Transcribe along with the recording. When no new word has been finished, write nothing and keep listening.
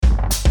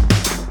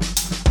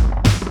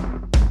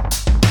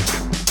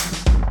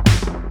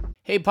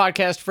Hey,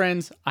 podcast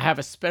friends, I have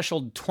a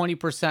special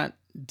 20%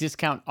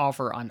 discount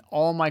offer on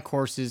all my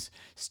courses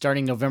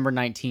starting November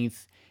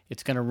 19th.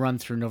 It's going to run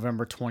through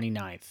November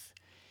 29th.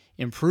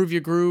 Improve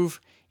Your Groove,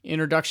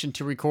 Introduction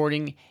to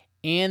Recording,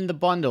 and the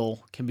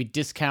bundle can be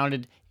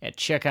discounted at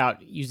checkout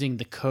using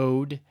the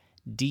code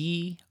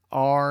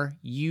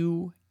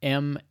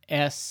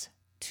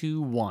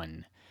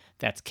DRUMS21.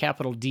 That's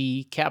capital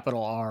D,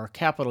 capital R,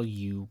 capital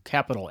U,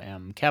 capital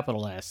M,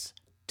 capital S,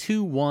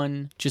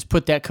 21. Just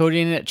put that code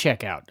in at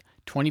checkout.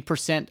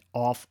 20%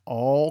 off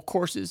all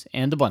courses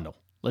and the bundle.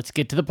 Let's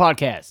get to the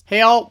podcast.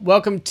 Hey all,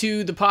 welcome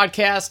to the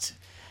podcast,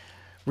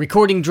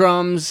 Recording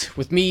Drums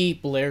with me,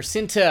 Blair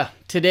Cinta.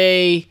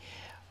 Today,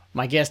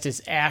 my guest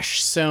is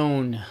Ash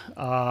Sohn.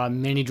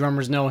 Many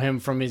drummers know him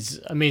from his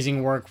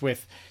amazing work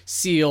with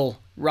Seal,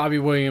 Robbie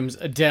Williams,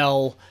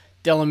 Adele,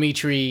 Del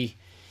Amitri,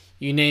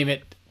 you name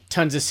it,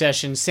 tons of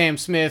sessions. Sam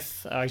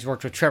Smith, he's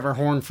worked with Trevor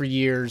Horn for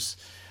years.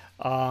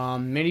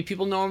 Many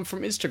people know him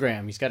from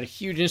Instagram. He's got a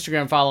huge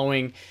Instagram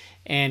following,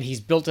 and he's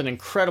built an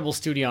incredible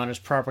studio on his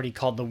property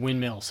called The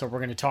Windmill. So we're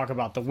going to talk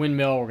about The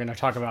Windmill. We're going to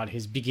talk about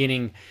his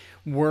beginning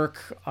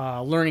work,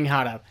 learning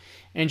how to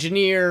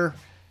engineer,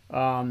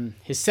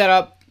 his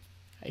setup,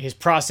 his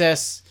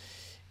process,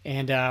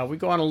 and we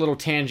go on a little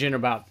tangent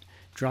about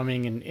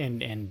drumming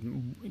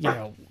and you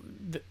know,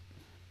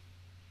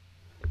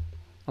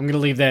 I'm going to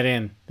leave that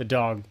in. The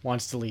dog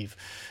wants to leave.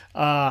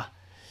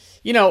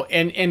 You know,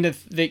 and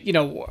the you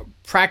know,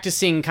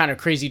 practicing kind of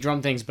crazy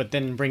drum things, but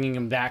then bringing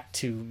them back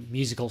to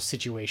musical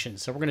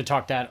situations. So we're going to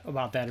talk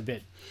about that a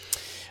bit.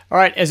 All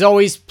right, as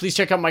always, please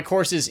check out my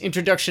courses,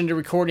 Introduction to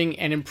Recording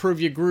and Improve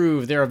Your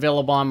Groove. They're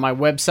available on my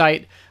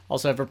website.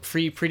 Also have a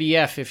free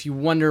PDF. If you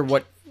wonder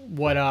what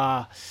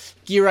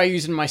gear I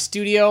use in my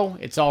studio,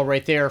 it's all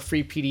right there,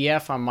 free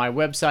PDF on my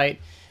website,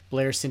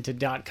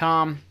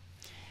 blaircinta.com.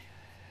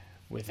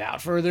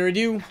 Without further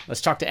ado,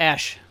 let's talk to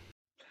Ash.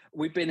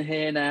 We've been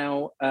here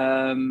now,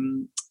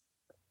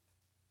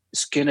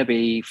 it's going to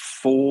be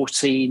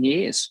 14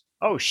 years.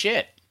 Oh,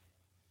 shit.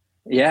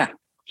 Yeah.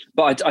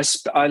 But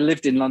I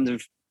lived in London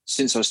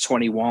since I was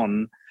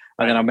 21,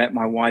 and then I met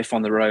my wife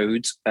on the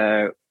road.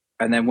 And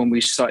then when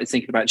we started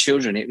thinking about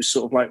children, it was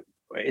sort of like,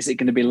 is it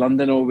going to be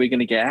London or are we going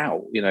to get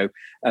out? You know,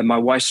 and my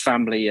wife's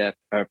family are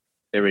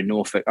in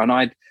Norfolk, and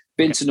I'd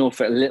been to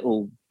Norfolk a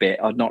little bit.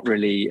 I'd not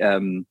really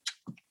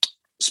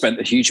spent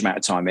a huge amount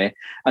of time here.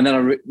 And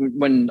then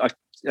when I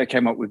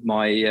came up with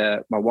my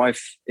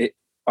wife,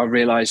 I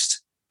realized,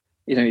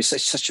 you know, it's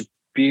such a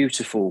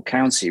beautiful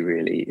county,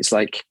 really. It's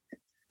like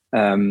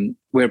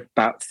we're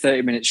about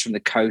 30 minutes from the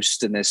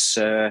coast, and there's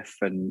surf,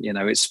 and, you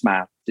know, it's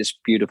mad. It's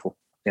beautiful,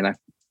 you know.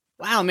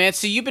 Wow, man.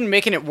 So you've been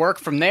making it work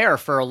from there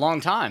for a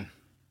long time.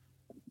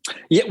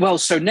 Yeah, well,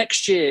 so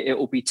next year it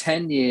will be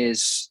 10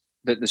 years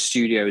that the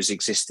studio has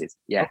existed.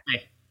 Yeah.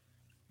 Okay.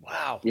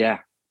 Wow. Yeah.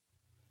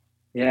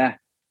 Yeah.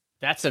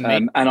 That's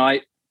amazing.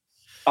 And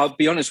I'll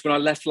be honest, when I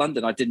left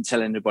London, I didn't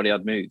tell anybody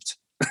I'd moved.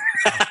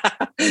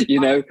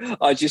 You know,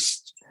 I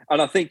just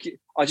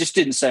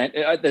didn't say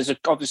it. There's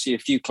obviously a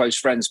few close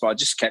friends, but I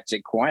just kept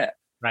it quiet.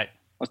 Right.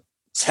 I was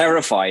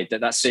terrified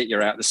that's it,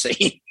 you're out the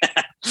scene.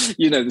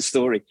 You know the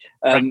story.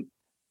 Right.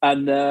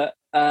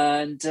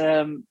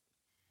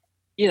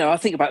 You know, I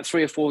think about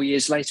 3 or 4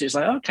 years later, it's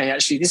like, okay,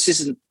 actually, this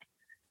isn't,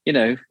 you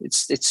know,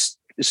 it's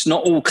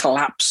not all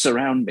collapse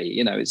around me.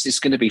 You know, it's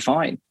going to be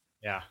fine.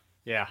 Yeah.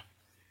 Yeah.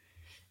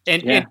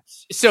 And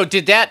so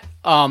did that,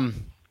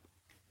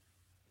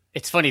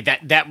 it's funny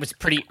that was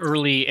pretty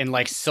early in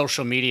like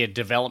social media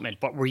development,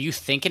 but were you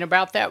thinking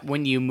about that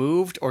when you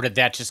moved, or did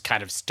that just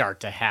kind of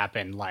start to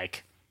happen?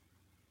 Like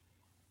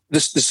the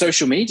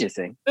social media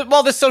thing?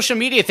 Well, the social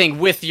media thing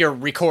with your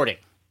recording,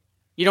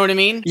 you know what I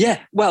mean?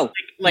 Yeah. Well,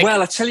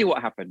 I'll tell you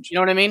what happened. You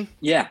know what I mean?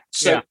 Yeah.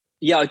 So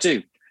yeah I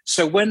do.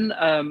 So when,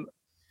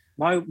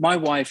 my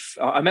wife,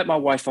 I met my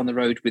wife on the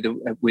road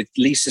with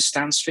Lisa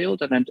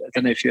Stansfield. And I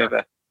don't know if you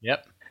ever.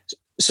 Yep.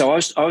 So I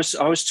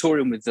was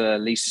touring with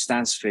Lisa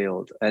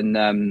Stansfield,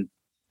 and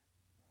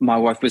my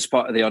wife was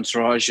part of the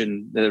entourage,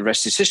 and the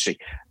rest is history.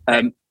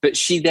 But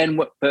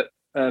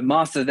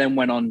Martha then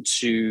went on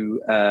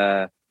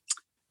to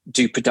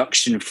do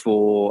production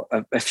for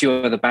a few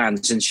other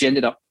bands, and she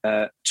ended up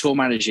tour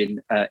managing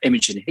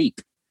Imogen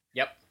Heap.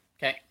 Yep.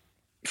 Okay.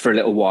 For a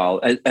little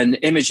while, and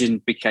Imogen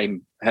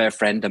became her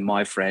friend and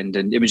my friend,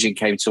 and Imogen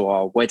came to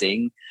our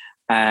wedding,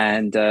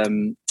 and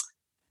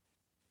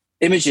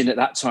Imogen at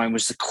that time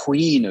was the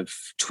queen of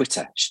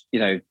Twitter. You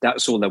know,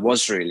 that's all there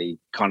was really,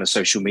 kind of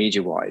social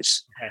media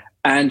wise. Okay.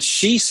 And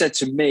she said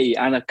to me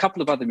and a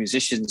couple of other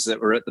musicians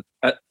that were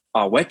at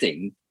our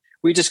wedding,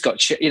 we just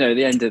got, you know,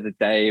 the end of the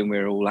day, and we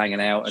were all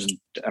hanging out and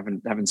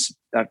having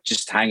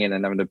just hanging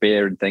and having a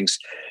beer and things.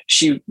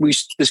 The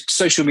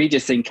social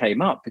media thing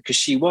came up because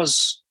she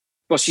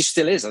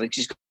still is. I think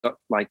she's got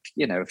like,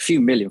 you know, a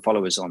few million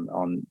followers on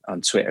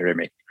Twitter,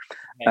 Imi.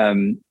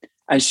 Okay.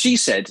 And she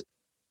said,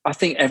 I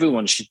think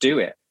everyone should do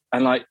it.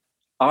 And like,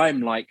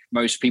 I'm like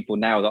most people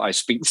now that I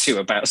speak to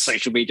about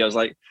social media, I was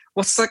like,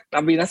 what's that?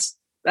 I mean, that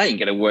ain't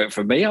going to work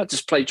for me. I'll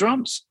just play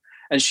drums.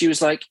 And she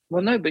was like,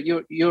 well, no, but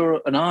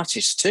you're an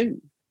artist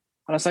too.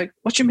 And I was like,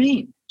 what do you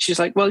mean? She's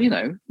like, well,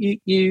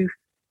 you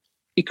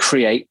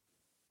create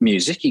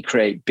music, you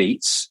create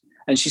beats.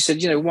 And she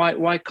said,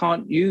 why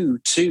can't you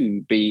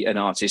too be an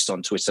artist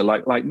on Twitter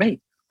like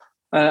me?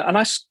 And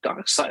I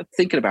started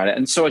thinking about it.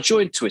 And so I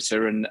joined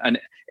Twitter, and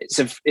it's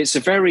a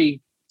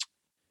very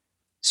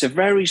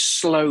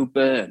slow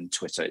burn,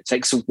 Twitter. It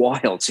takes a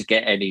while to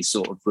get any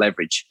sort of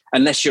leverage,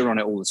 unless you're on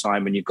it all the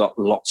time and you've got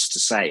lots to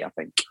say, I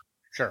think.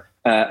 Sure.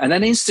 And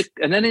then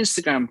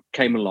Instagram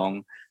came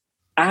along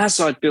as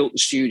I built the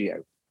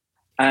studio.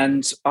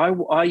 And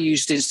I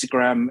used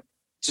Instagram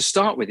to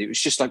start with. It was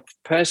just like,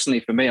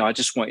 personally for me, I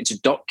just wanted to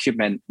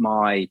document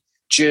my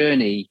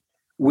journey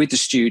with the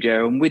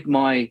studio and with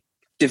my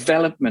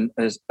development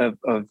of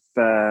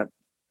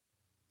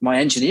my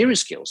engineering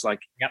skills.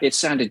 Like, yep. It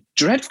sounded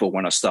dreadful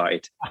when I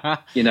started,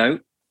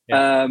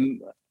 Yeah.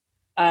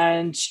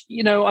 and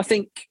I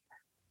think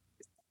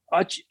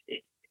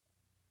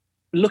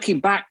looking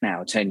back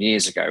now 10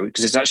 years ago,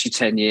 because it's actually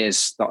 10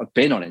 years that I've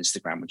been on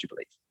Instagram, would you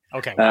believe?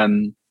 Okay.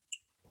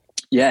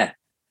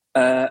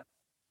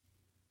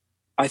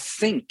 I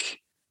think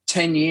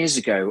 10 years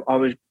ago, I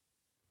was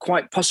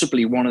quite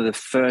possibly one of the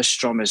first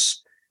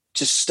drummers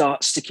to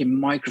start sticking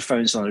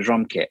microphones on a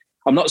drum kit.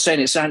 I'm not saying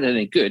it sounded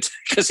any good,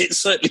 because it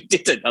certainly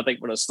didn't, I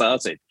think, when I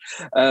started.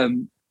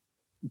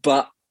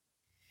 But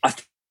I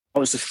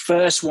was the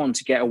first one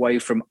to get away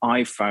from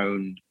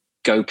iPhone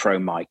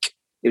GoPro mic.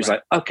 It was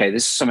like, okay,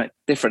 there's something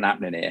different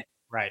happening here.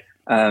 Right.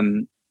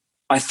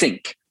 I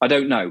think. I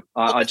don't know.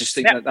 I just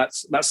think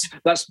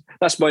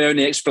that's my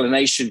only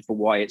explanation for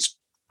why it's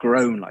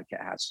grown like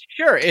it has.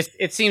 Sure.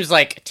 It seems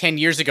like 10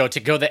 years ago, to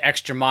go the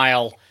extra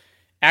mile,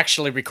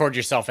 actually record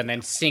yourself and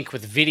then sync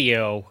with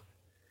video.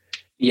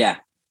 Yeah.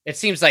 It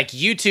seems like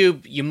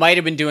YouTube, you might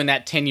have been doing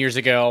that 10 years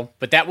ago,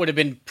 but that would have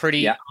been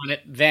pretty on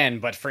it then.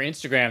 But for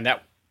Instagram,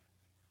 that,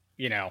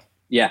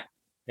 Yeah.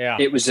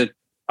 It was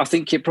I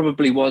think it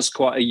probably was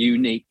quite a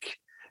unique.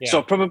 Yeah. So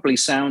I probably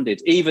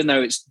sounded, even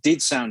though it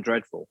did sound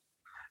dreadful.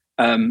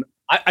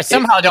 I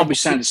somehow don't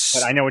believe,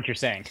 but I know what you're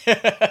saying.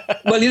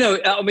 Well,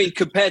 I mean,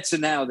 compared to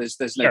now, there's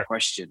no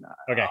question.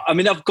 Okay. I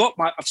mean, I've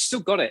still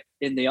got it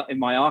in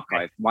my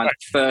archive, my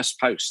first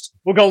post.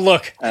 We'll go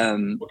look.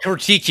 We'll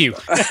critique you.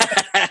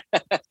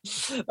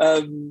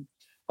 I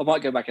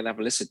might go back and have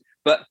a listen.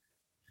 But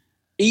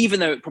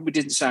even though it probably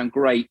didn't sound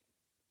great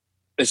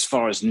as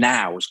far as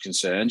now is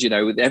concerned,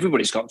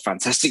 everybody's got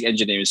fantastic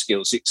engineering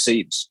skills, it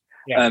seems.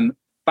 Yeah.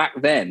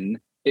 Back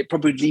then, it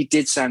probably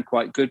did sound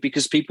quite good,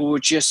 because people were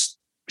just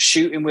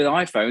shooting with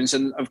iPhones,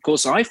 and of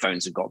course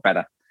iPhones have got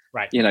better.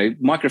 Right.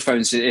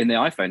 Microphones in the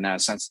iPhone now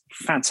sounds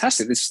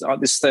fantastic. This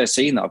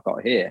 13 that I've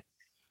got here.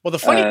 Well, the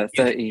funny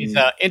thing is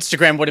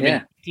Instagram would have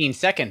been 15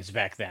 seconds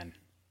back then.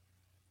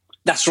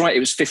 That's right. It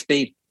was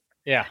 15.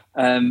 Yeah.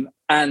 And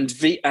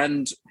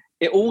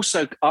I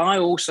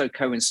also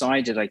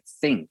coincided, I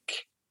think,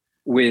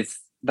 with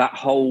that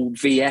whole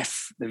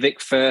VF, the Vic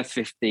Firth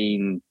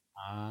 15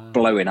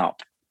 blowing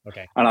up.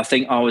 Okay. And I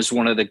think I was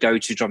one of the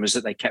go-to drummers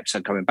that they kept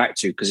on coming back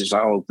to, because it's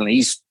like, oh,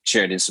 he's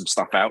churning some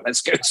stuff out.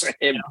 Let's go to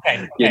him.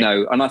 Okay.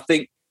 And I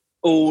think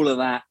all of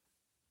that,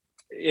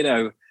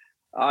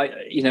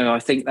 I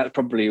think that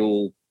probably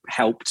all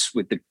helped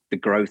with the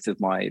growth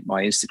of my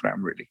Instagram,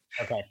 really.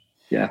 Okay.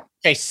 Yeah.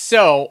 Okay.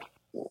 So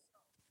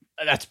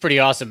that's pretty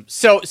awesome.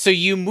 So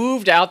you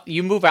move out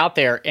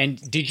there,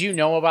 and did you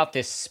know about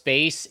this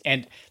space?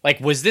 And like,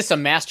 was this a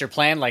master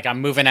plan? Like,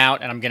 I'm moving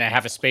out and I'm going to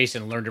have a space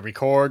and learn to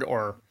record,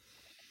 or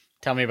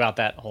tell me about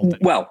that whole thing.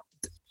 Well,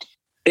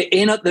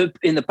 in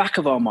the back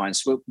of our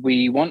minds,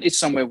 we wanted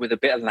somewhere with a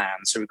bit of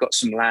land. So we've got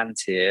some land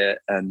here,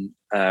 and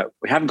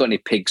we haven't got any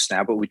pigs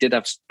now, but we did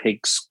have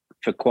pigs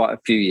for quite a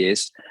few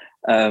years.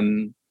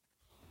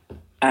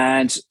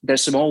 And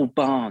there's some old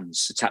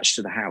barns attached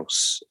to the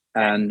house.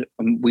 And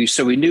we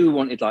knew we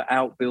wanted like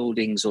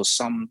outbuildings or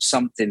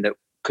something that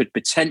could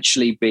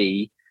potentially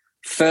be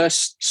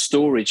first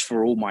storage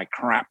for all my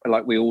crap,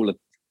 like we all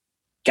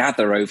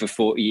gather over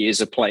 40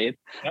 years of playing.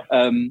 Yep.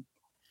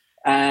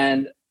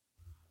 And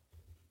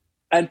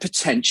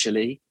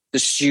potentially the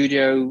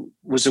studio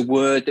was a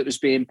word that was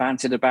being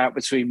bantered about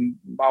between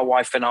my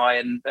wife and I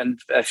and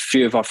a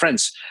few of our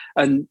friends.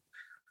 And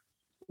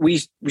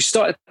we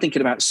started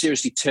thinking about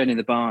seriously turning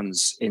the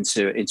barns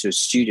into a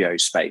studio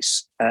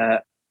space.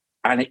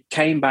 And it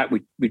came back.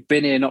 We'd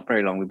been here not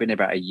very long. We'd been here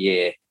about a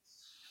year,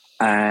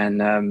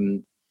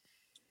 and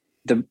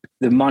the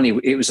money.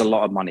 It was a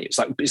lot of money. It's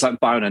like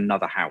buying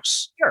another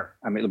house. Sure.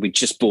 I mean, we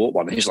just bought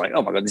one. And it's like,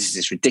 oh my god, this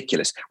is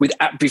ridiculous.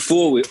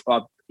 Before we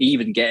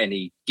even get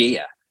any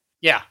gear.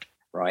 Yeah.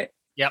 Right.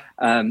 Yep.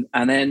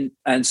 And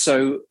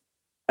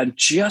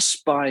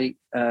just by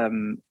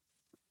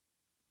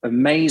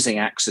amazing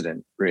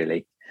accident,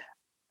 really,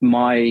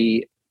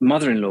 my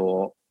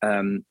mother-in-law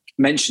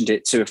mentioned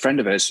it to a friend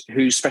of hers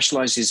who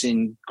specializes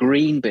in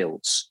green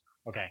builds.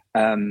 Okay.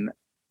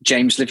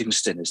 James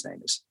Livingston, his name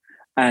is.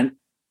 And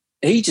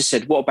he just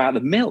said, what about the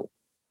mill?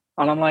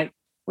 And I'm like,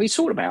 what are you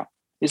talking about?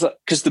 He's like,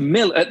 because the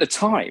mill at the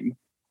time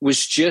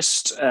was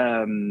just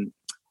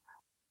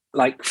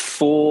like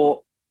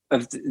 4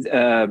 of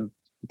the,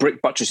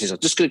 brick buttresses. I'm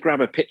just going to grab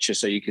a picture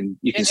so you can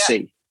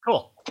see.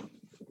 Cool.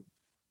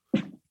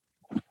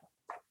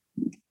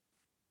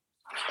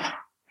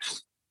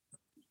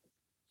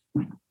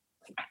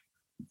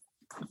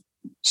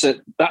 So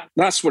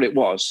that's what it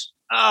was.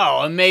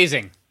 Oh,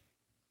 amazing!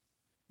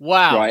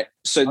 Wow. Right.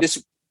 So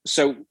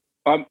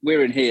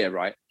we're in here,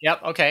 right?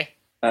 Yep. Okay.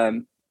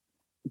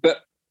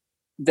 But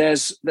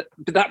there's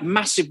that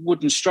massive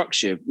wooden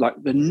structure,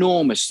 like the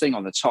enormous thing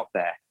on the top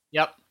there.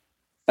 Yep.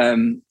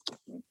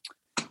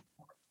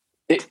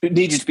 It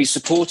needed to be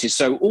supported.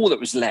 So all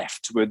that was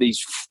left were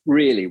these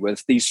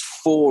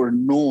 4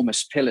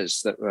 enormous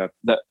pillars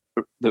that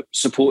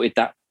supported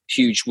that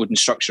huge wooden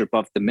structure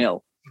above the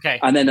mill. Okay.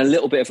 And then a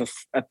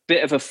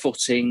bit of a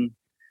footing.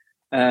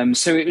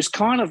 So it was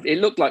it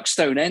looked like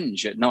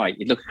Stonehenge at night.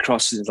 You look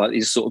across and it's like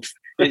these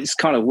it's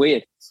kind of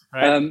weird.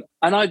 Right.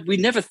 And we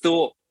never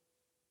thought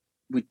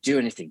we'd do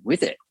anything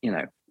with it,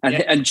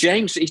 And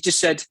James, he just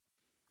said,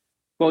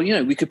 well,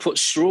 we could put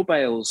straw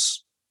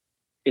bales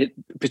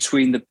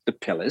between the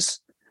pillars,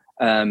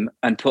 and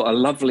put a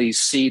lovely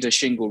cedar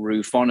shingle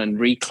roof on and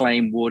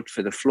reclaim wood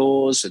for the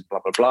floors and blah,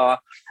 blah, blah.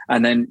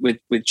 And then with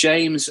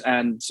James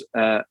and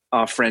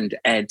our friend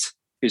Ed,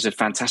 who's a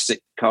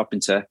fantastic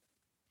carpenter,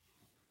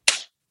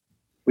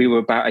 we were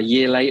about a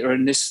year later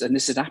and this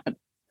had happened.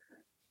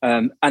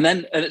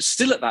 And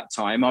still at that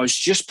time, I was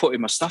just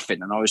putting my stuff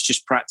in and I was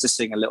just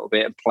practicing a little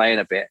bit and playing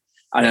a bit.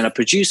 And then a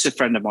producer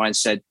friend of mine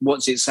said,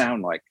 "What's it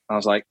sound like?" I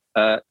was like,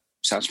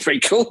 sounds pretty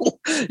cool.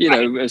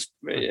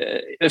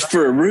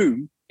 For a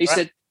room. He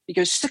said, he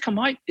goes, stick a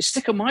mic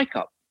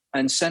up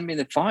and send me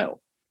the file.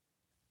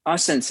 I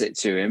sent it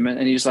to him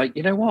and he was like,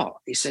 you know what?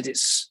 He said, it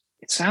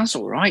sounds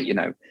all right,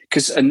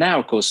 and now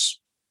of course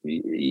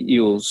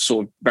you'll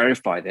sort of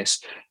verify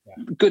this.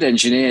 Yeah. Good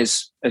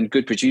engineers and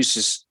good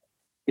producers,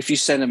 if you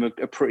send them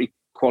a pretty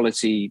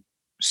quality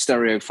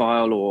stereo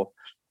file or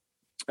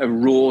a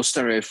raw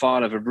stereo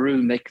file of a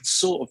room, they can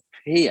sort of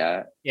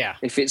hear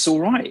if it's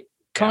all right.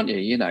 Can't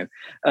you?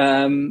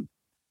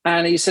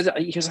 And he said,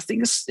 I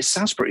think it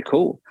sounds pretty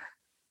cool.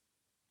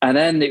 And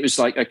then it was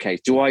like, okay,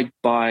 do I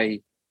buy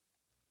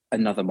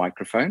another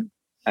microphone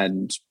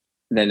and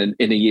then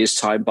in a year's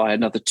time buy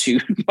another 2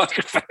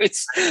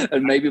 microphones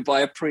and maybe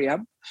buy a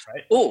preamp?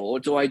 Right. Or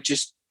do I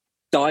just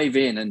dive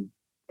in and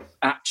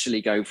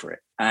actually go for it?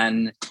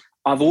 And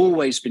I've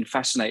always been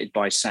fascinated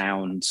by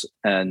sound,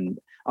 and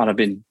I've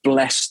been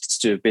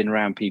blessed to have been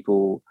around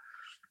people.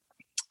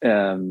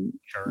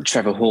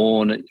 Trevor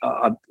Horn.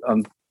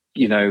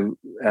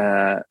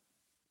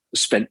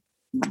 Spent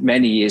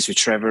many years with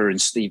Trevor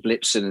and Steve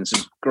Lipson and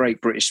some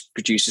great British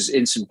producers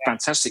in some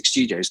fantastic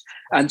studios,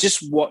 and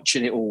just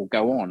watching it all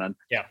go on.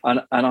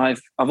 And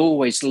I've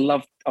always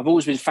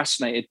been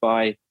fascinated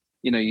by,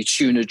 you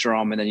tune a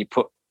drum and then you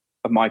put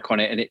a mic on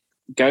it and it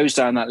goes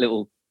down that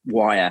little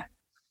wire.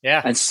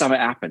 Yeah. And something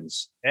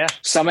happens. Yeah.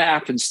 Something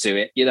happens to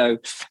it.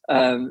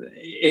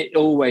 It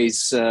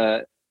always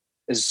has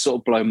sort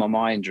of blown my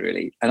mind,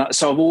 really. And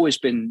so I've always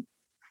been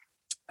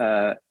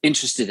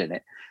interested in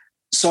it.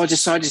 So I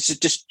decided to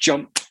just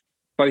jump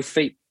both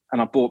feet,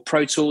 and I bought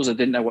Pro Tools. I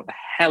didn't know what the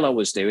hell I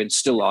was doing.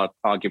 Still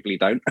arguably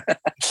don't.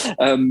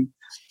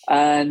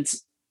 And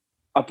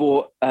I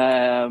bought,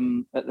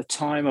 at the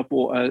time, an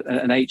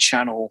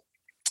 8-channel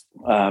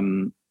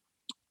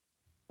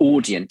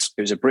Audient.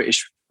 It was a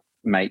British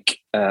make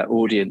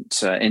Audient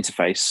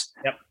interface.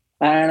 Yep.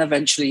 And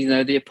eventually,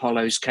 the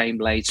Apollos came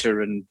later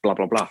and blah,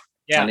 blah, blah.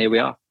 Yeah. And here we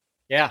are.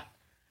 Yeah.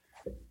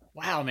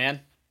 Wow, man.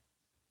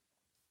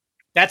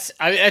 That's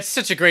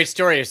such a great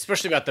story,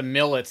 especially about the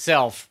mill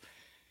itself.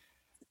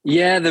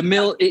 Yeah, the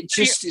mill, it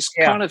just is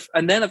kind of,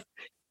 and then,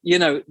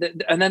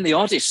 and then the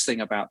oddest thing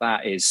about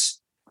that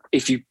is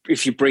if you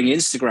bring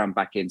Instagram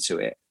back into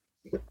it,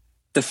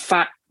 the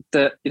fact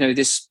that,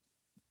 this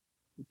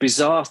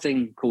bizarre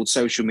thing called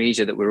social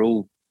media that we're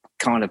all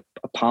kind of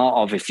a part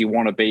of, if you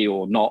want to be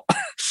or not,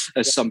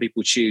 as some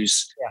people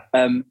choose.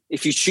 Yeah.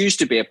 If you choose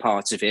to be a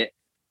part of it,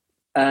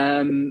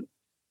 and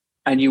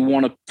you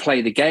want to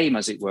play the game,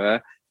 as it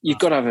were, you've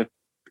got to have a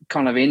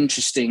kind of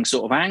interesting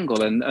sort of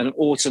angle, and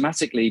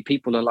automatically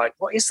people are like,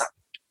 what is that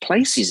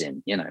place he's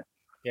in,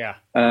 Yeah.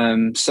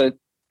 So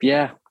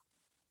yeah,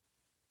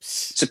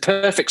 it's a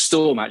perfect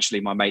storm, actually,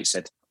 my mate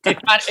said.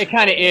 It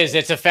kind of is.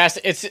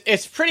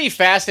 It's pretty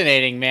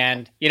fascinating,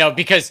 man,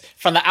 because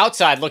from the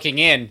outside looking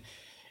in,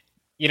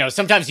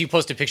 sometimes you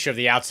post a picture of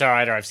the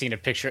outside, or I've seen a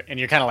picture and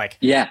you're kind of like,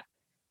 yeah.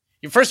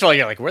 First of all,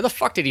 you're like, where the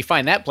fuck did he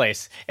find that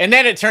place? And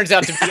then it turns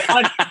out to be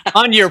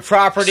on your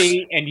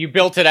property, and you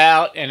built it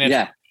out, and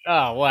it's,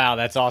 oh, wow,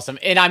 that's awesome.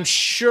 And I'm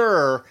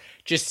sure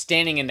just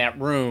standing in that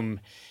room,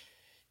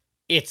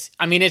 it's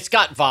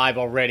got vibe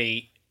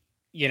already,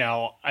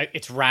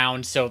 it's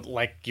round. So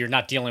like, you're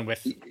not dealing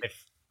with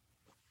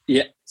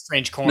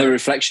strange corners. No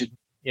reflection.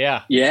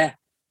 Yeah. Yeah.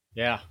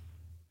 Yeah.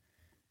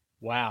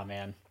 Wow,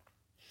 man.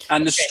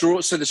 And the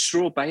straw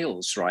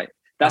bales, right?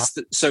 That's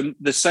the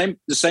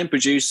same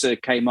producer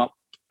came up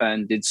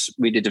and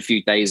we did a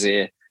few days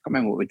here. I can't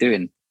remember what we're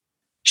doing,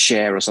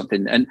 Share or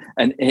something. And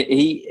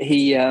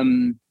he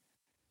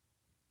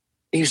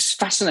he was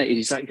fascinated.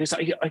 He goes,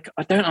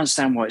 I don't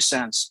understand why it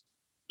sounds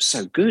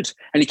so good.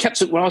 And he kept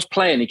when I was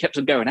playing, he kept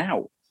on going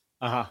out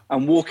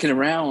and walking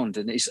around.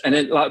 And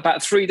then like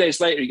about 3 days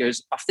later, he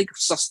goes, I think I've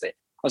sussed it.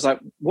 I was like,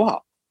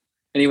 what?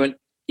 And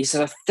he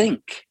said, I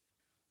think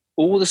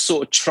all the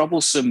sort of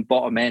troublesome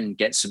bottom end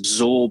gets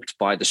absorbed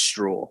by the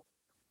straw.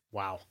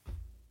 Wow.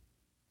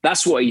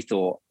 That's what he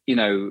thought, you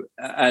know.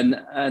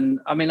 And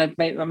I mean,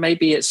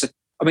 maybe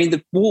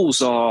the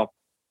walls are,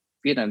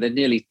 you know, they're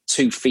nearly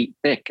 2 feet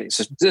thick.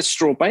 They're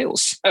straw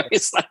bales. So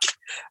it's like,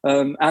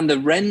 and the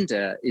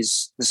render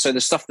is, so the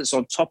stuff that's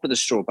on top of the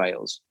straw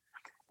bales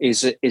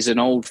is an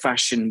old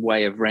fashioned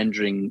way of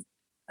rendering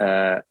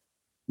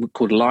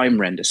called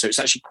lime render. So it's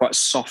actually quite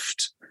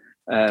soft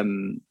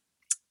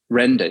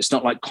render. It's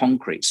not like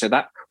concrete. So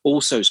that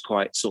also is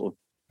quite sort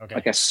of, I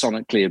guess,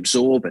 sonically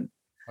absorbent.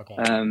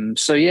 Okay.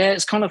 So yeah,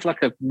 it's kind of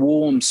like a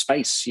warm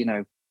space, you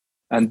know,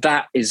 and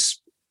that is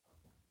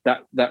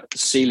that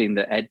ceiling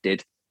that Ed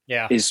did.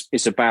 Yeah, is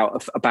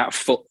about a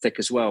foot thick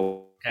as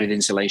well with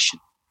insulation.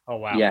 Oh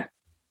wow! Yeah.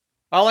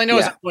 All I know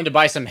is I'm going to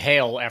buy some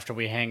hail after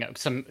we hang up.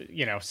 Some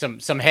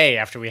hay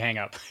after we hang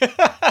up.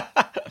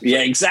 Yeah,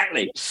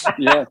 exactly.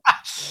 Yeah.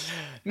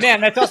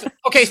 Man, that's awesome.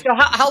 Okay, so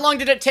how long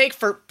did it take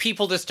for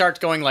people to start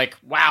going like,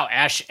 "Wow,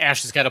 Ash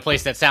has got a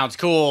place that sounds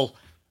cool"?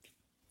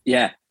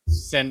 Yeah.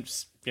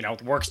 Since the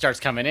work starts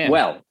coming in.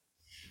 Well,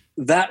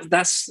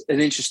 that's an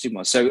interesting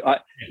one. So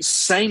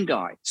same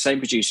guy, same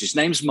producer. His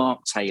name's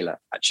Mark Taylor,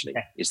 actually,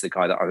 is the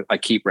guy that I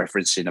keep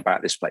referencing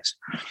about this place.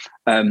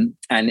 And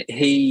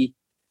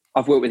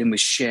I've worked with him with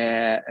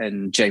Cher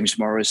and James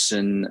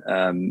Morrison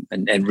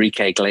and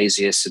Enrique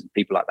Iglesias and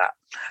people like that.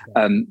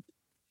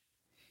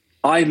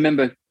 I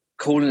remember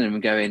calling him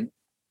and going,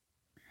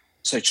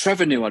 so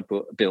Trevor knew I'd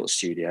built a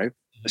studio.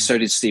 So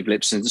did Steve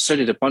Lipson. So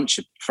did a bunch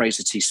of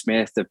Fraser T.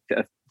 Smith.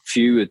 A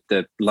few of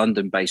the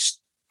London-based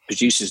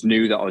producers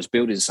knew that I was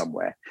building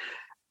somewhere,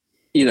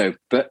 you know,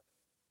 but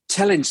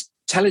telling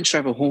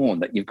Trevor Horn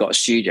that you've got a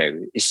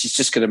studio, it's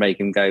just going to make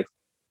him go,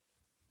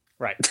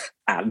 right.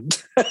 And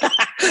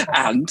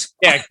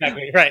yeah,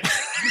 exactly. Right.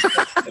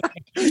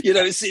 You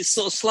know, it's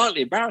sort of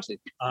slightly embarrassing.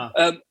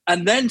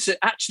 And then to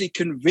actually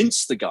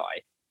convince the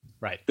guy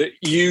that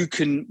you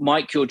can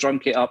mic your drum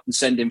kit up and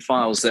send him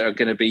files that are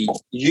going to be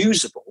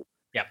usable.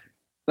 Yeah.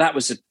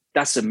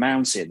 That's a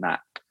mountain,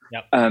 that.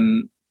 Yep.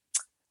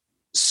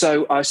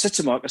 So I said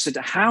to Mark, I said,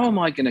 how am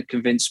I going to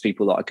convince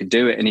people that I can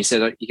do it? And he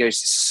goes,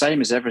 it's the same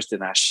as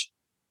everything, Ash.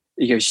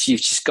 He goes, you've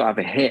just got to have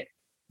a hit.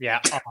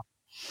 Yeah.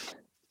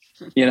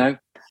 You know,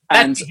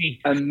 and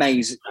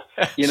amazing,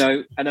 you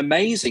know, and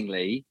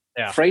amazingly,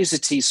 Fraser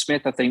T.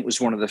 Smith, I think,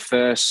 was one of the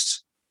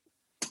first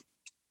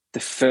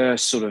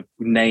sort of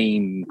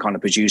name kind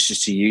of producers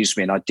to use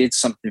me. And I did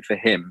something for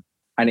him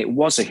and it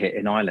was a hit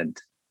in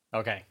Ireland.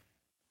 Okay.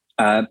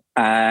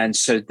 And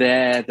so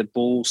there the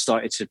ball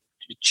started to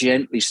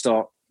gently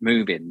start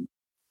moving.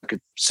 I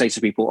could say to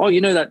people, oh, you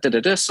know that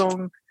da-da-da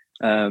song?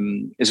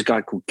 There's a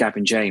guy called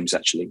Gavin James,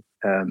 actually.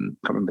 Can't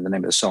remember the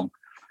name of the song.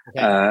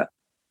 Okay.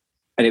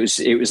 And it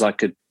was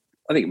like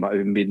I think it might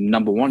have been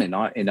number one in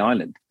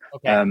Ireland.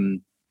 Okay.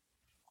 And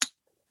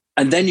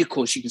then, of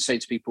course, you can say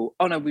to people,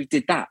 oh, no, we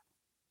did that.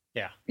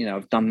 Yeah. You know,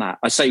 I've done that.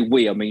 I say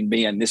we, I mean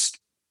me and this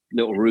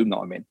little room that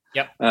I'm in.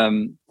 Yep.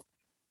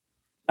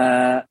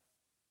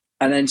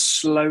 And then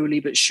slowly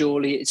but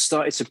surely it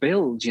started to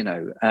build, you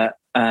know.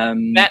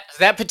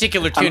 That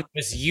particular tune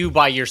was you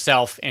by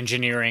yourself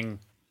engineering,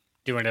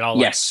 doing it all.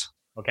 Yes.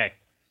 Okay.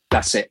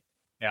 That's it.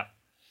 Yeah.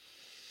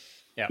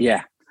 Yeah.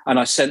 Yeah. And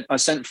I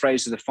sent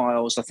Fraser the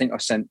files. I think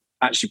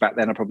actually back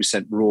then I probably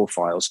sent raw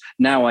files.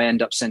 Now I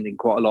end up sending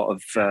quite a lot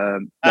of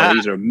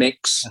either a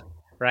mix,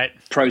 right,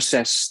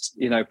 processed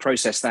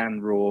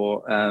and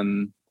raw.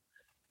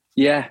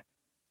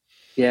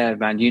 Yeah,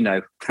 man, you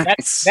know.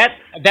 That's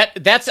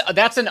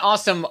an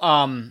awesome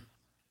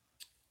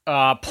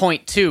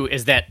point too,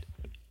 is that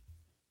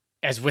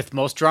as with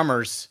most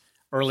drummers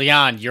early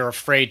on, you're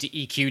afraid to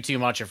EQ too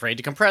much, afraid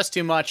to compress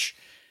too much.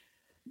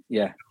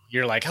 Yeah.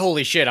 You're like,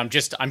 holy shit, I'm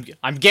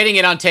getting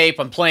it on tape,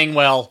 I'm playing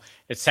well,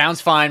 it sounds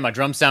fine, my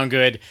drums sound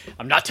good,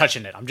 I'm not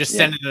touching it, I'm just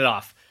sending it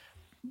off.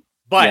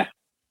 But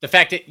the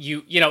fact that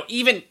you know,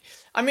 even,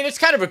 I mean, it's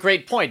kind of a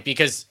great point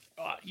because,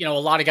 you know, a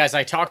lot of guys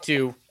I talk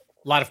to,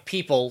 a lot of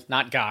people,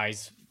 not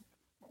guys,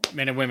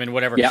 men and women,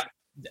 whatever. Yeah.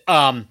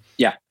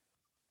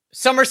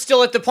 Some are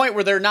still at the point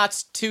where they're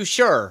not too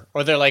sure,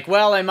 or they're like,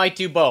 well, I might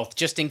do both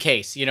just in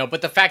case, you know,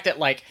 but the fact that,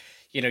 like,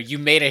 you know, you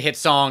made a hit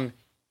song,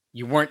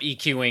 you weren't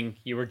EQing,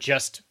 you were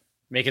just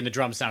making the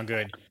drums sound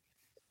good.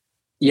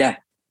 Yeah.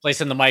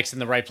 Placing the mics in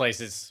the right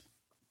places,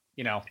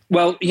 you know.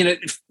 Well, you know,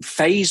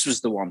 Phase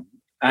was the one,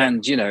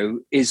 and, you know,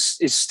 is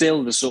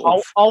still the sort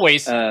of...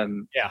 Always.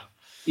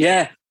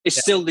 Yeah. It's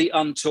still the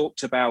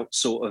untalked about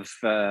sort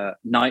of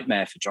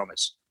nightmare for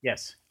drummers.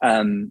 Yes.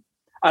 And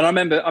I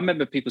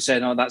remember people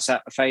saying, "Oh, that's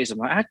out of Phase." I'm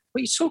like, what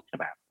are you talking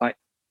about? Like,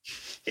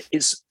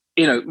 it's,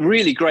 you know,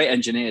 really great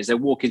engineers. They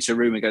walk into a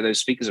room and go, "Those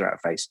speakers are out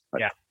of Phase."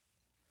 Like,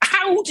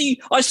 how do you?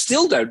 I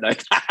still don't know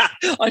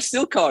that. I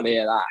still can't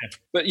hear that.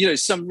 But, you know,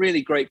 some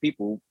really great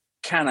people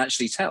can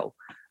actually tell.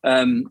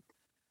 And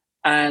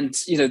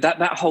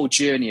that whole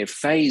journey of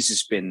phase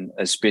has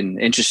been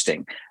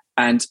interesting.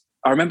 And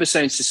I remember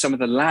saying to some of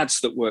the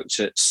lads that worked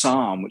at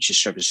Psalm, which is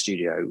Shepard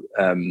Studio,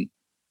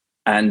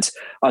 and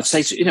I'd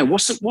say to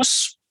what's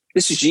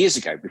this was years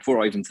ago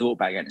before I even thought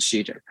about getting a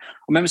studio.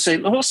 I remember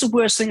saying, what's the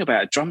worst thing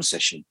about a drum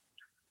session?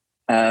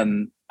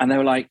 And they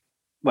were like,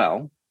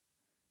 well,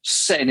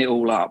 setting it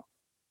all up,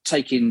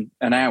 taking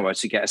an hour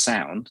to get a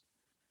sound,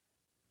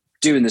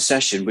 doing the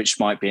session, which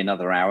might be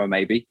another hour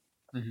maybe,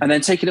 and then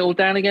taking it all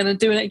down again and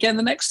doing it again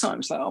the next time.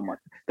 It's like, oh my!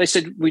 They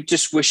said we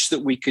just wish that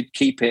we could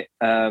keep it,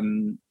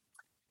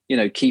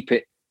 keep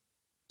it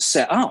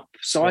set up.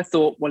 So I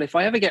thought, well, if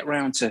I ever get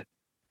round to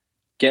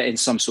getting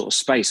some sort of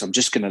space, I'm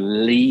just going to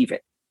leave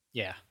it.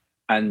 Yeah.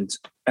 And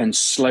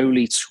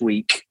slowly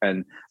tweak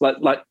and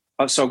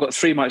so I've got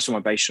 3 mics on my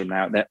bass drum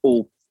now. They're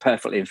all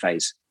perfectly in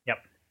phase. Yep.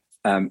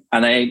 And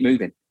they ain't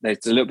moving.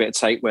 There's a little bit of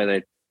tape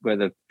where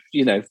the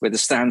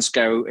stands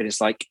go, and it's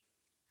like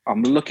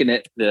I'm looking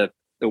at the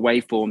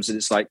waveforms, and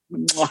it's like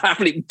I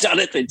haven't even done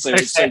anything, so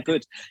it's so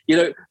good.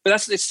 But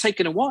it's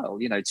taken a while,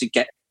 to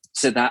get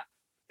to that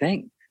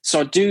thing.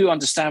 So I do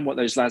understand what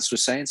those lads were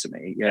saying to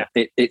me. Yeah.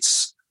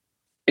 It's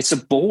a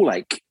ball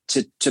ache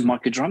to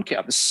mic a drum kit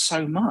up. There's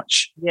so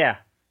much. Yeah.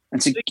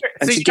 And to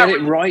get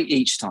it right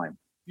each time.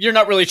 You're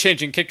not really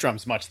changing kick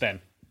drums much then.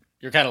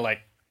 You're kind of like...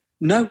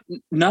 No.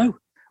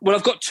 Well,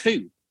 I've got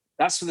 2.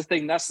 That's the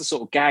thing. That's the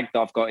sort of gag that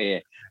I've got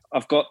here.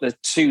 I've got the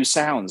 2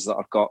 sounds that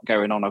I've got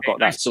going on. I've got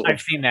that sort of...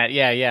 I've seen that.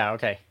 Yeah.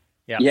 Okay.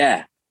 Yeah.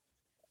 Yeah.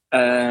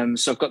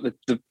 So I've got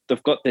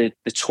the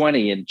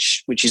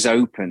 20-inch, which is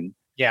open.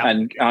 Yeah.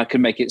 And I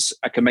can make it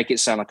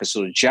sound like a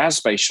sort of jazz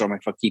bass drum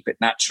if I keep it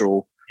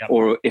natural. Yep.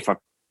 Or if I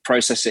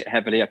process it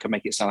heavily, I can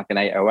make it sound like an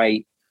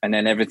 808, and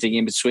then everything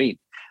in between.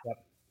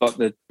 Yep. But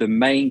the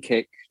main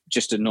kick,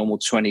 just a normal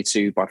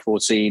 22 by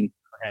 14.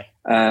 Okay.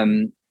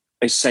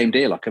 It's the same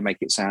deal. I can make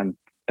it sound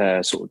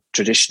sort of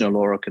traditional,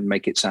 or I can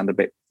make it sound a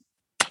bit,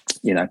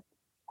 And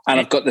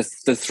I've got the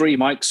 3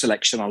 mic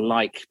selection I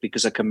like,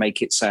 because I can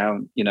make it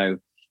sound,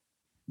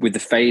 with the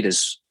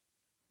faders,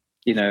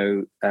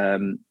 you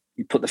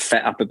put the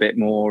FET up a bit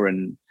more,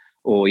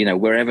 or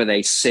wherever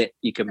they sit,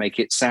 you can make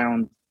it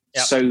sound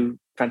so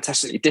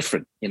fantastically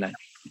different,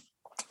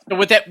 So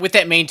with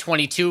that main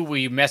 22, will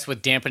you mess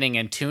with dampening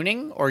and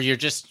tuning, or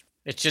it's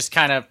just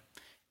kind of?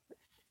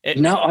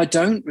 No, I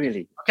don't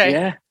really. Okay.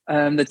 Yeah.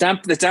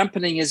 The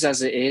dampening is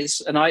as it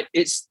is, and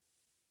it's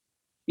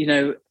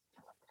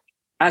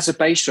as a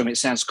bass drum, it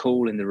sounds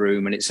cool in the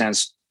room, and it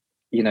sounds,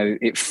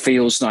 it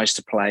feels nice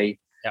to play.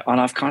 Yep.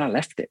 And I've kind of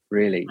left it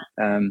really.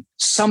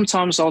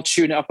 Sometimes I'll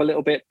tune it up a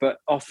little bit, but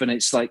often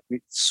it's like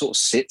it sort of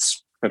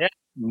sits for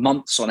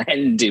months on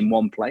end in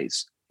one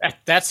place.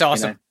 That's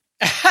awesome.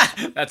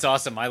 That's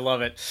awesome. I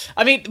love it.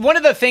 I mean, one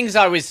of the things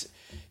I was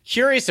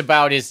curious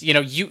about is,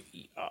 you,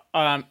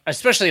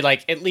 especially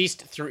like at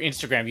least through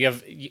Instagram, you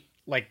have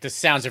like the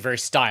sounds are very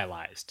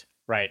stylized,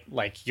 right?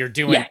 Like you're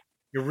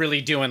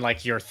really doing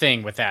like your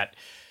thing with that.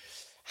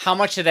 How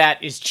much of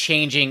that is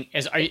changing?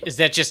 Is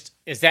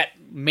that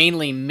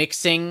mainly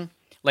mixing?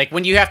 Like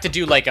when you have to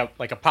do like a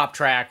pop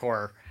track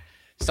or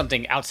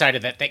something outside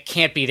of that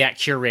can't be that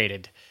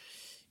curated.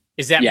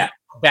 Is that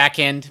back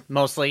end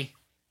mostly?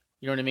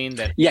 You know what I mean?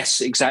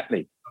 Yes,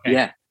 exactly.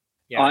 Okay.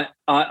 Yeah.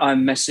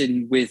 I'm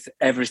messing with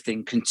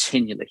everything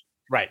continually.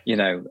 Right.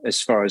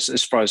 As far as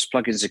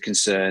plugins are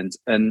concerned,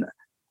 and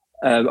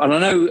I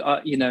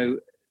know,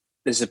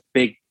 there's a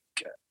big.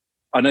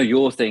 I know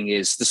your thing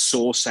is the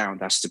source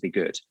sound has to be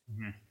good,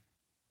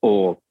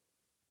 or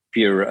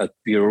you're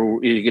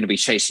going to be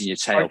chasing your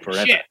tail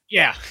forever. Shit.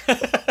 Yeah.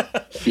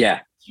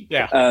 Yeah.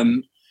 Yeah.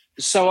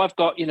 So I've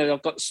got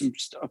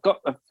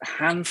a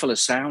handful of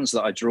sounds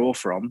that I draw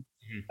from,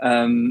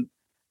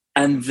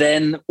 and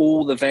then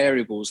all the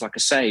variables, like I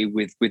say,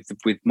 with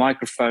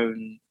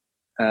microphone,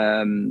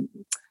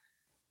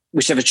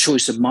 whichever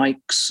choice of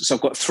mics. So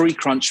I've got 3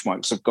 crunch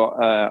mics. I've got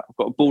a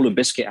ball and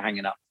biscuit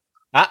hanging up.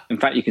 In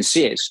fact, you can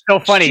see it. It's so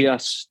funny.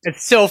 It's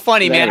so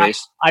funny, man.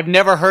 I've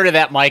never heard of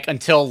that mic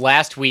until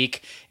last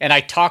week, and I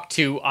talked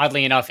to,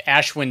 oddly enough,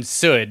 Ashwin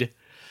Sood.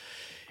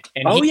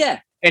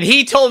 And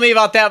he told me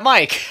about that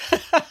mic.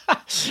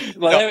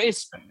 Well, there it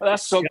is.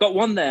 So I've got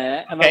one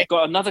there, and I've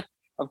got another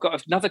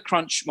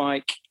crunch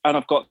mic, and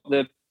I've got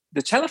the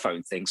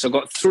telephone thing. So I've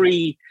got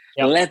 3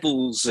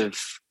 levels of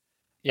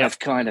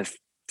kind of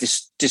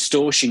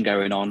distortion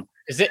going on.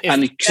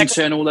 And you can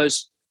turn all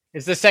those.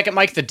 Is the second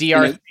mic the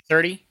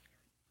DR330?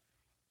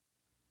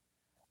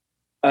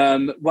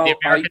 Well,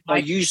 I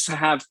used to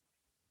have,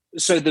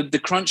 so the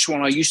crunch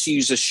one, I used to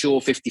use a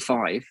Shure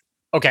 55.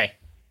 Okay.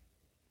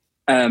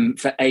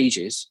 For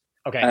ages.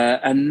 Okay.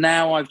 And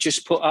now I've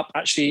just put up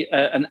actually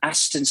an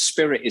Aston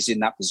Spirit is in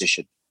that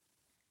position.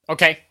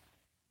 Okay.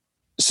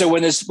 So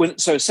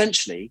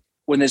essentially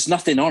when there's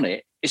nothing on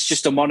it, it's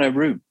just a mono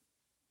room,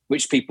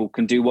 which people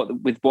can do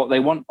with what they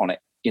want on it,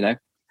 Okay.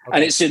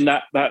 And it's in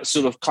that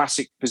sort of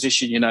classic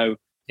position,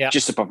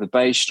 just above the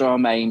bass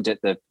drum, aimed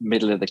at the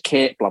middle of the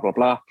kit, blah, blah,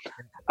 blah.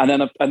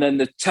 and then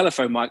the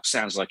telephone mic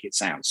sounds like it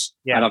sounds.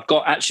 Yeah. And I've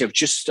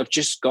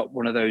just got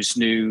one of those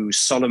new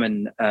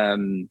Solomon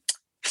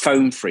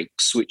Phone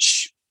Freaks,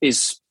 which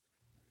is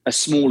a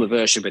smaller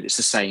version, but it's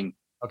the same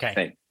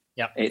thing.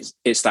 Yeah,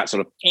 it's that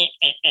sort of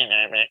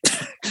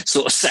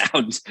sort of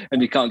sound,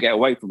 and you can't get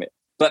away from it.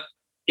 But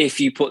if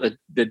you put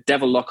the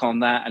devil lock on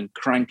that and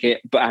crank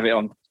it, but have it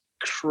on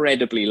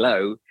incredibly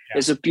low,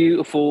 there's a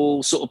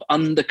beautiful sort of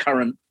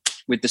undercurrent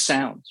with the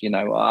sound.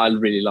 I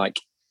really like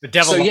the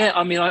devil. So lock. yeah,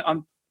 I mean,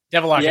 I'm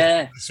devil lock.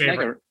 Yeah, is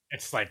mega.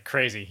 It's like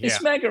crazy. Yeah.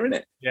 It's mega, isn't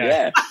it?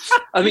 Yeah.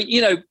 I mean,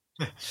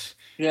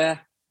 yeah.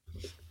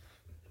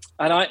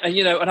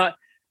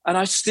 And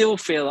I still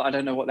feel I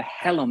don't know what the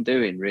hell I'm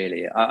doing,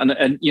 really.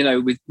 And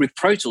with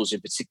Pro Tools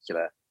in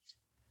particular,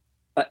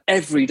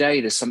 every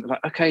day there's something like,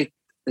 okay,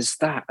 there's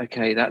that.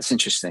 Okay, that's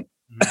interesting.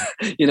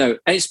 Mm-hmm. And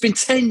it's been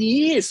 10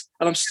 years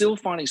and I'm still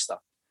finding stuff.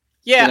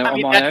 Yeah,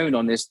 on my own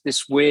on this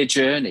weird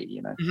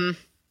journey. Mm-hmm.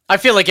 I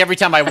feel like every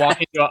time I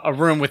walk into a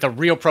room with a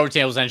real Pro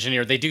Tools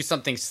engineer, they do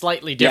something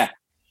slightly different. Yeah.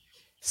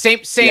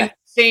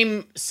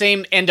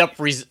 Same end up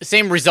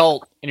same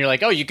result, and you're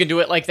like, oh, you can do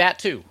it like that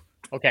too.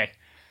 Okay.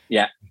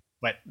 Yeah.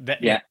 But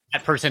that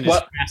person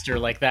is faster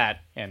like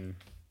that, and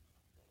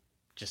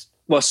just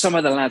some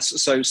of the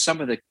lads. So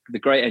some of the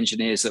great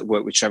engineers that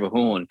work with Trevor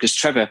Horn, because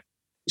Trevor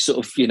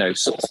sort of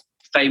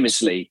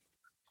famously,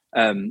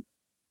 I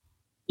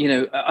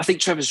think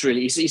Trevor's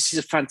really he's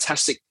a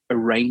fantastic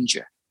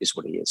arranger, is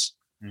what he is.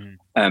 Mm.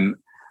 And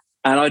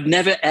I'd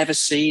never ever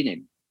seen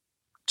him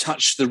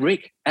touch the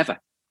rig ever.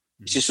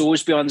 It's just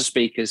always behind the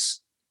speakers,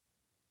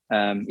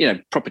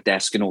 proper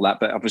desk and all that.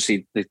 But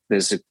obviously,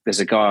 there's a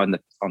guy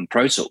on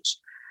Pro Tools,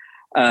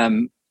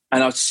 and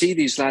I'd see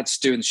these lads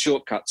doing the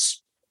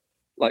shortcuts,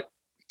 like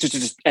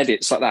just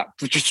edits like that.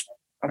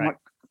 I'm like,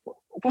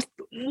 what?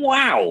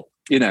 Wow,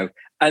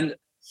 And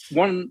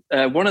one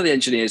of the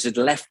engineers had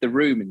left the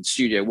room in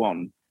Studio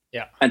One,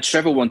 and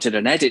Trevor wanted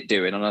an edit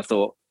doing, and I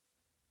thought,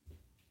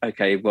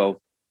 okay, well,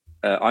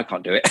 I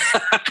can't do it.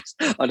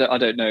 I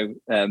don't know,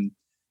 and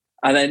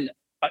then.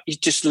 He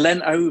just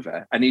leant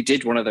over and he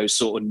did one of those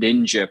sort of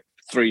ninja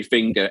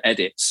 3-finger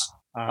edits.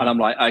 And I'm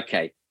like,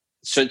 okay.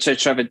 So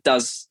Trevor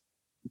does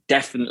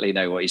definitely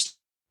know what he's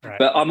doing. Right.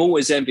 But I'm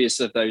always envious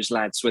of those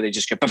lads where they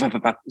just go, bah, bah, bah,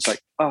 bah. It's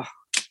like, wow,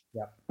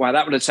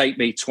 that would have taken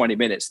me 20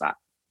 minutes, that.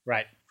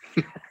 Right.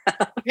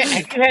 Have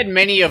you had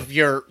many of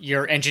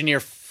your engineer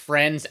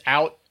friends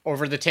out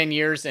over the 10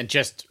 years and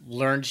just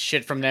learned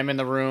shit from them in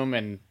the room?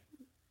 And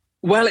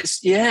well,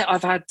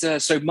 I've had,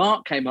 so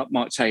Mark came up,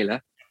 Mark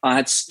Taylor. I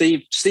had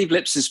Steve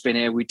Lipson's been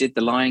here. We did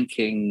The Lion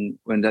King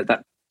when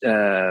that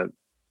a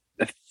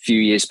few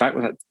years back,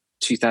 was that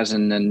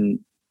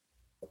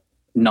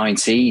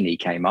 2019 he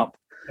came up.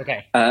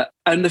 Okay.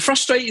 And the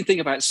frustrating thing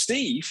about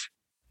Steve,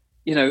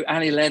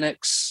 Annie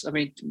Lennox, I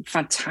mean,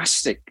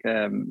 fantastic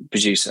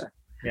producer.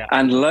 Yeah.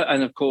 And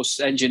of course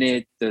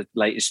engineered the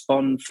latest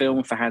Bond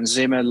film for Hans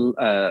Zimmer,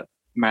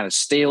 Man of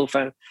Steel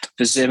for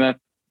Zimmer.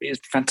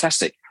 It's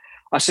fantastic.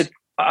 I said,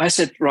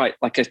 right,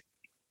 like a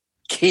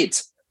kid,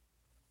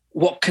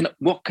 what can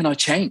I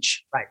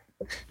change? Right.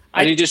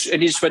 And he just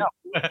went,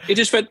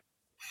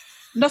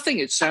 nothing.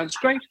 It sounds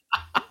great.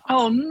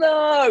 Oh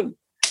no,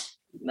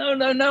 I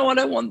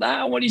don't want that.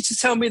 I want you to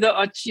tell me that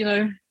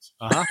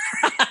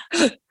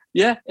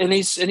yeah. And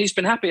he's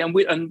been happy.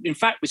 And in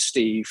fact with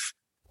Steve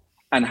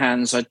and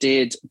Hans, I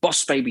did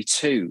Boss Baby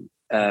 2,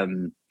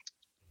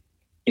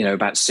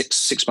 about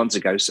six months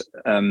ago.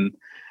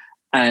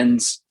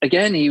 And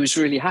again, he was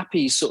really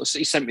happy. He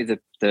sent me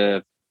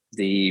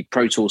the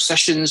Pro Tools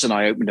sessions, and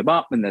I opened them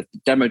up, and the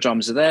demo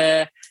drums are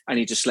there, and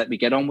he just let me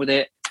get on with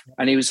it.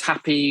 And he was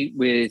happy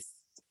with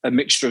a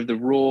mixture of the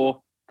raw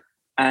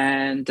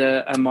and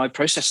my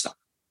process stuff.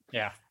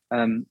 Yeah.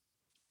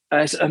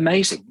 It's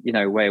amazing,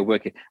 way of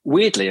working.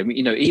 Weirdly, I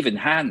mean, even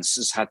Hans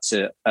has had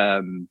to,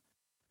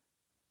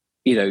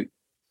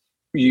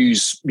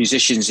 use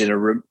musicians in a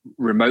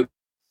remote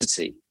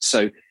city.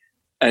 So,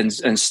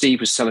 and Steve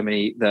was telling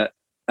me that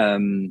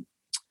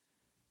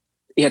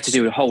he had to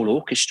do a whole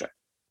orchestra.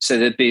 So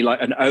there'd be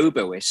like an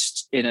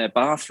oboist in a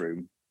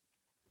bathroom.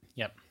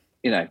 Yep.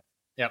 Yep.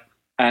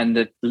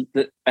 And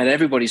and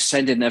everybody's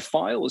sending their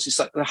files. It's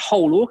like the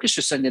whole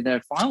orchestra sending their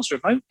files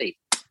remotely.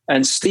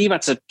 And Steve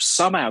had to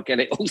somehow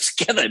get it all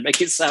together and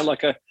make it sound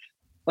like a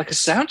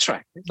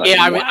soundtrack. Like,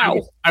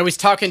 wow. I was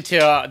talking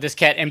to this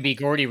cat MB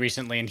Gordy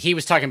recently, and he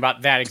was talking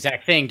about that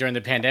exact thing during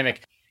the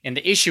pandemic. And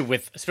the issue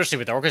especially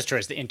with the orchestra,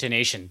 is the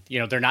intonation.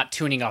 They're not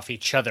tuning off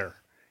each other.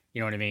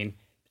 You know what I mean?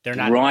 They're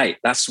not right.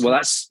 That's an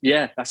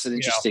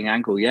interesting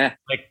angle. Yeah,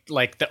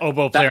 like the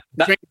oboe player,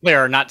 string player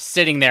are not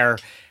sitting there,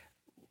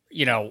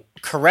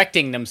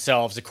 correcting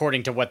themselves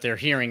according to what they're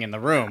hearing in the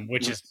room,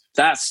 which is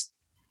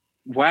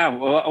wow.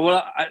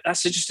 Well,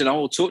 that's interesting. I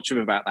will talk to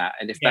him about that,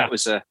 and if that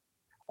was a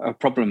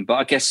problem. But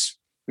I guess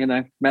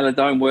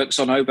Melodyne works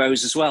on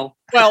oboes as well.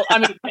 Well, I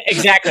mean,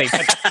 exactly.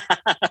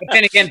 But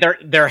then again,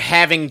 they're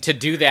having to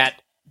do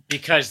that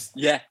because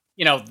the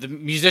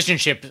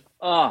musicianship.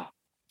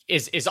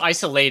 Is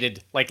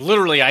isolated, like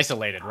literally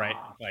isolated, right?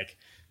 Like,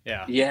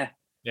 yeah.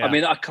 I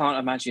mean, I can't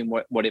imagine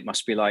what it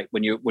must be like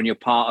when you're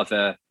part of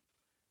a,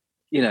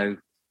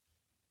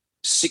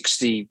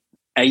 60,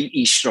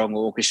 80 strong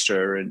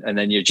orchestra, and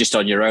then you're just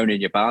on your own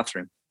in your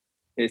bathroom.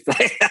 It's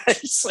like,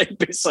 it's so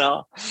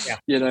bizarre.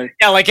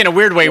 Yeah, like in a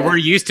weird way, we're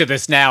used to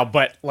this now,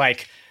 but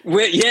like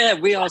we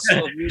are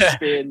sort of used to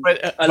being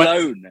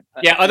alone.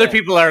 Other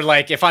people are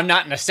like, if I'm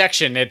not in a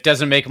section, it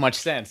doesn't make much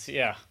sense.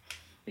 Yeah.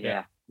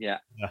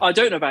 I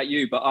don't know about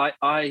you, but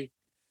I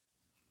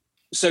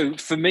so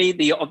for me,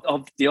 the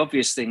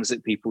obvious things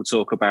that people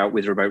talk about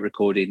with remote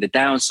recording, the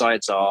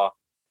downsides are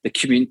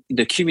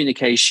the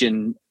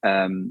communication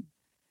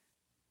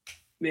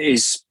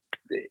is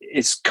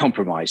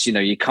compromised.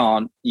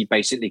 You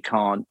basically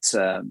can't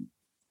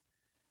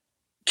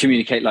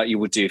communicate like you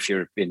would do if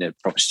you're in a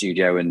proper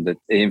studio, and the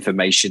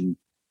information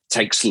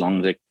takes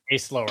longer,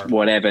 slower,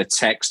 whatever,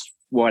 text,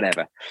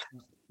 whatever.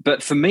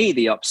 But for me,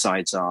 the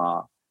upsides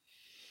are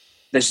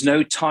there's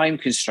no time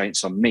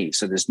constraints on me.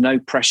 So there's no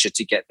pressure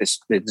to get this.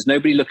 There's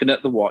nobody looking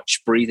at the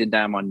watch, breathing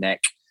down my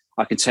neck.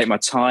 I can take my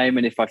time.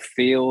 And if I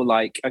feel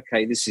like,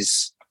 okay,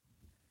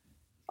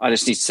 I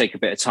just need to take a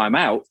bit of time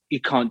out, you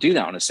can't do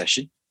that on a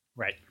session.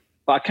 Right.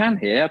 But I can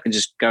here. I can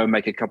just go and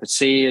make a cup of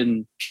tea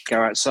and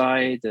go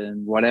outside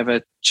and whatever,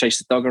 chase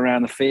the dog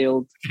around the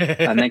field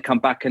and then come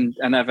back and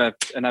have a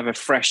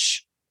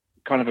fresh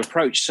kind of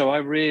approach. So I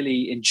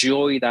really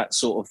enjoy that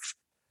sort of,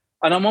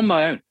 and I'm on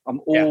my own. I'm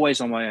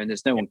always on my own.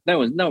 There's no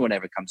one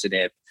ever comes in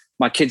here.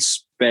 My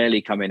kids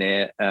barely come in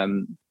here.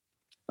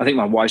 I think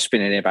my wife's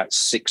been in here about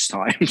 6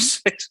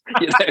 times.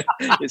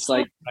 It's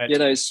like,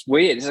 it's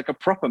weird. It's like a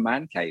proper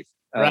man cave.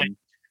 Right.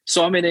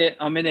 So I'm in here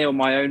on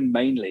my own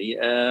mainly.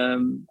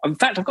 In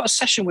fact, I've got a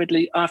session with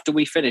Lee after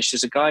we finish.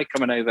 There's a guy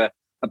coming over,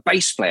 a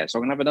bass player. So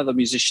I'm gonna have another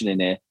musician in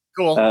here.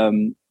 Cool.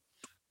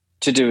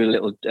 To do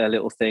a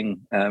little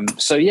thing. I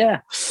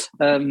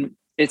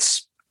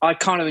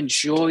kind of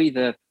enjoy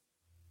the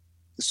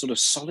sort of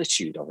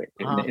solitude of it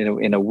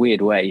in a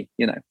weird way,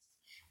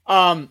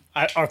 I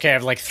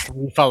have like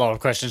 3 follow-up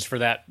questions for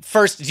that.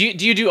 First, do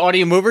you do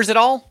audio movers at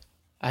all?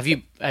 Have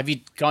you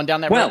gone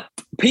down that road?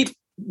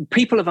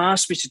 People have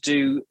asked me to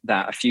do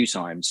that a few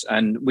times,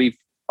 and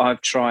I've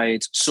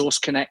tried Source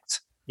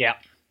Connect. Yeah.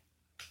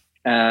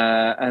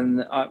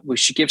 And we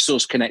should give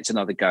Source Connect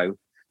another go.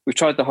 We've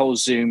tried the whole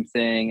Zoom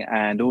thing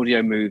and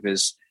audio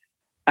movers.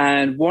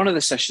 And one of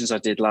the sessions I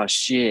did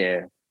last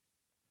year,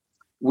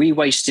 we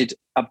wasted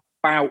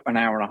about an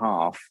hour and a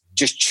half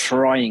just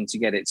trying to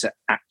get it to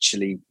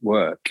actually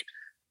work.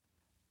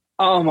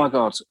 Oh my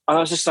God. I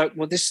was just like,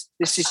 well, this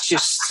is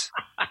just,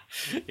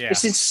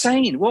 it's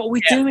insane. What are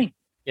we doing?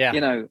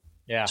 Yeah.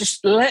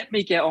 Just let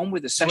me get on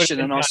with the session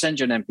and I'll send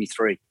you an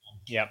MP3.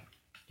 Yep.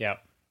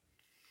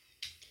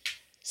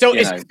 So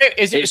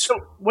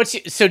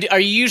are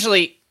you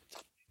usually,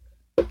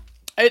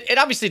 it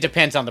obviously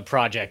depends on the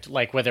project,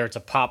 like whether it's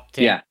a pop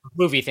thing,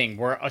 movie thing,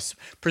 where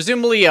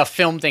presumably a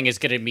film thing is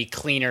going to be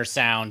cleaner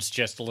sounds,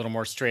 just a little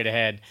more straight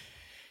ahead.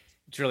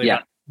 It's really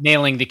about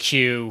nailing the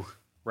cue,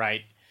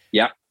 right?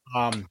 Yeah.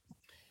 And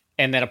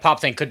then a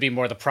pop thing could be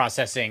more the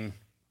processing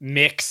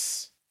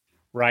mix,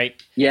 right?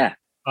 Yeah.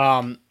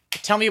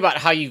 Tell me about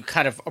how you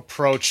kind of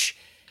approach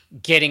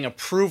getting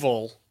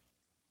approval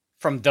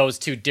from those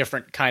 2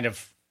 different kind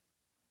of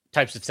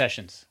types of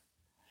sessions.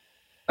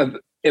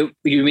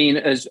 You mean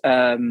as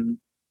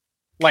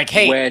like,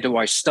 hey, where do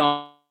I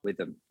start with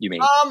them? You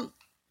mean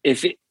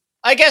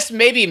I guess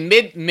maybe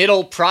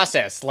middle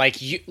process,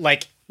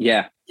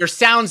 your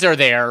sounds are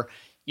there,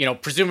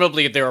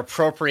 presumably they're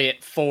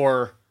appropriate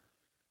for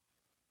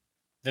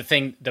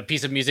the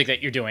piece of music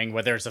that you're doing,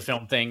 whether it's a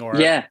film thing or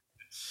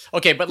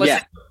okay, but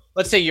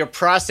let's say you're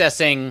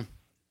processing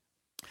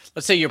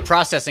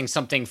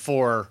something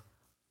for,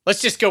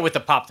 let's just go with the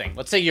pop thing.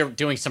 Let's say you're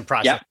doing some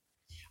processing.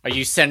 Are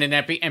you sending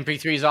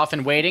MP3s off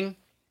and waiting?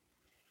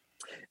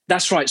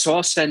 That's right. So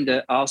I'll send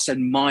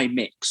my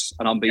mix,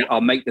 and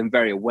I'll make them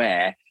very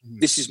aware. Mm-hmm.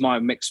 This is my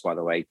mix, by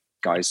the way,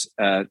 guys.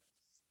 And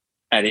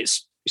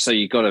it's, so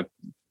you got to,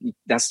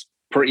 that's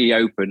pretty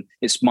open.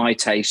 It's my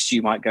taste.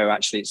 You might go,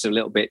 actually, it's a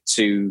little bit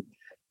too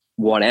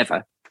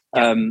whatever.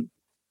 Yeah.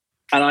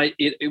 And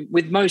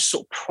with most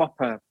sort of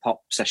proper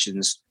pop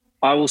sessions,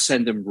 I will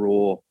send them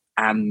raw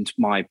and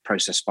my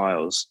process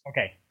files.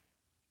 Okay.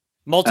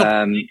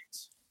 Multiple.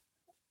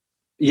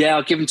 Yeah,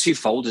 I'll give them 2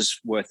 folders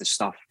worth of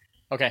stuff.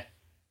 Okay.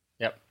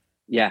 Yep.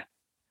 Yeah.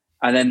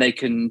 And then they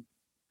can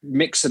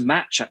mix and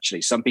match,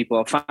 actually. Some people,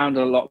 I've found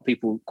a lot of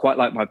people quite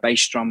like my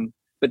bass drum,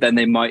 but then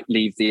they might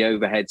leave the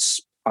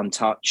overheads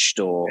untouched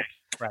or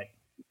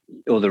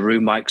the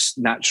room mics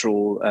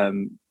natural.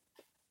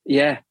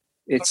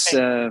 It's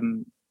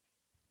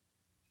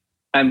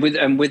and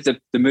with the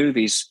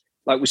movies,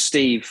 like with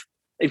Steve,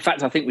 in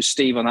fact, I think with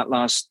Steve on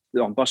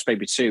Boss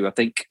Baby 2, I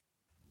think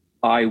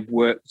I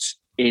worked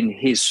in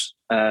his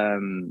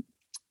Pro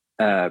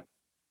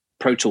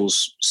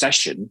Tools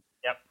session.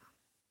 Yep.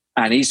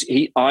 And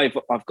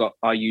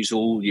I use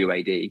all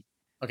UAD.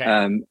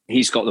 Okay.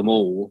 He's got them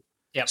all.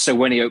 Yep. So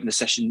when he opened the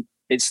session,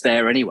 it's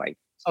there anyway.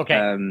 Okay.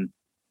 And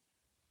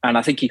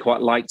I think he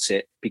quite liked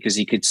it because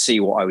he could see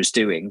what I was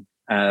doing.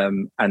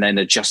 and then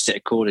adjust it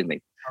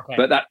accordingly. Okay.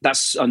 But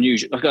that's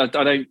unusual. Like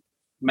I don't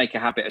make a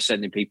habit of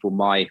sending people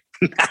my.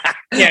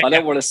 Yeah, I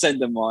don't want to send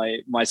them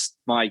my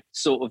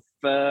sort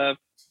of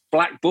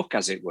black book,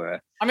 as it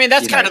were. I mean,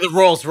 that's kind of the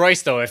Rolls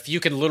Royce, though. If you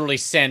can literally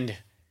send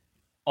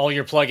all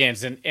your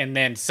plugins and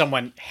then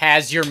someone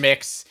has your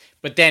mix,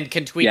 but then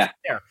can tweak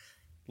there,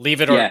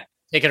 leave it or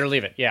take it or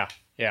leave it. Yeah,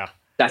 yeah.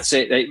 That's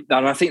it.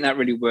 And I think that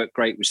really worked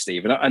great with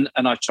Steve. And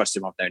I trust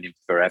him. I've known him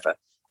forever,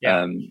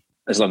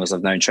 as long as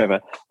I've known Trevor.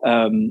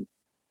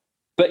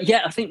 But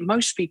yeah, I think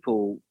most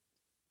people,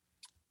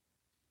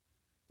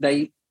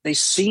 they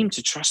seem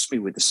to trust me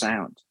with the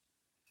sound.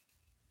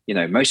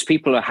 Most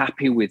people are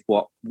happy with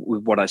what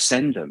I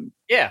send them.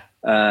 Yeah.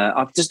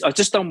 I've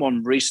just done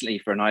one recently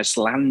for an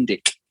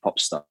Icelandic pop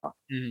star,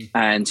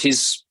 and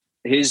his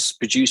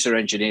producer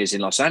engineers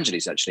in Los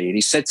Angeles, actually, and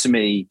he said to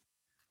me,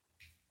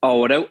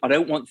 "Oh, I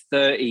don't want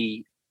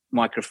 30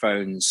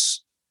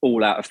 microphones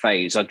all out of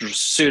phase. I'd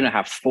sooner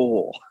have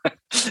 4."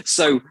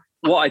 So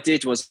what I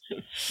did was,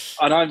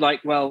 and I'm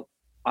like, well,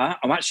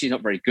 I'm actually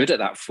not very good at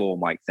that 4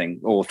 mic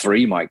thing or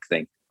 3 mic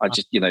thing. I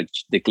just,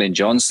 the Glyn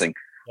Johns thing.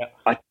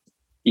 Yeah.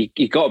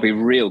 You got to be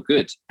real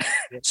good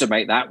to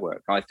make that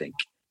work, I think.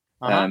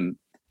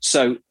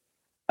 So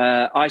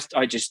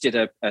I just did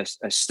a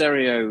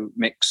stereo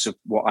mix of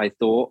what I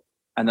thought,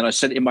 and then I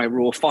sent in my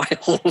raw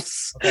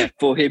files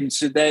for him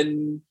to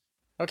then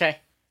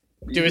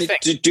do his thing.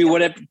 To do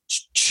whatever,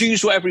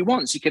 choose whatever he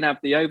wants. You can have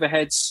the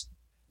overheads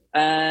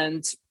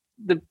and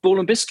the ball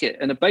and biscuit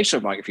and a bass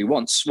drum mic if he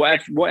wants.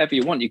 Whatever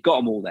you want, you've got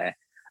them all there.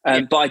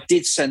 But I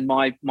did send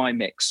my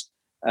mix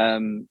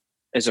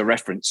as a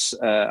reference,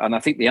 and I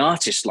think the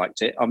artist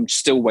liked it. I'm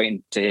still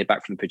waiting to hear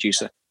back from the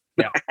producer.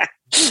 Yeah,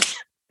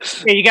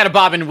 you got to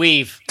bob and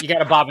weave. You got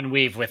to bob and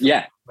weave with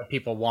what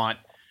people want.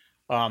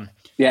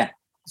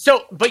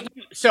 So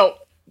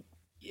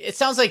it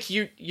sounds like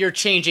you're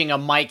changing a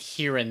mic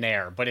here and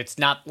there, but it's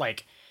not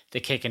like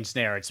the kick and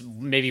snare. It's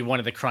maybe one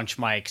of the crunch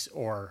mics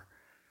or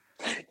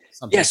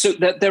something. Yeah, so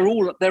they're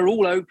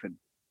all open.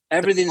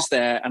 Everything's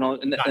there,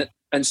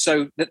 and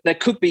so there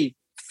could be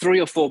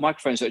 3 or 4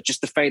 microphones that are just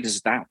the faders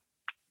down.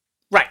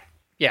 Right.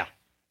 Yeah.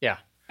 Yeah.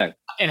 No.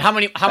 And how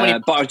many?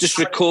 But I just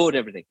record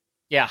everything.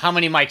 Yeah. How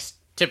many mics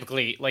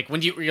typically? Like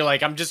when you're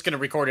like, I'm just going to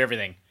record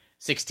everything.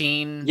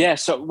 16. Yeah.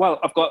 So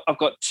I've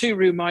got 2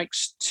 room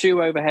mics, 2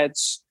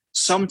 overheads.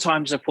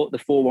 Sometimes I put the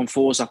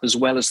 414s up as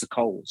well as the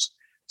Coles.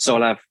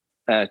 So I'll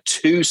have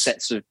 2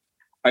 sets of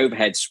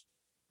overheads,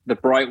 the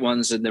bright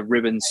ones and the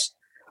ribbons.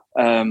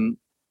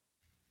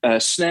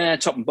 Snare,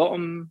 top and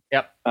bottom.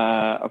 Yep.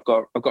 I've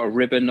got a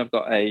ribbon. I've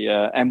got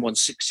a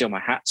M160 on my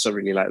hats. I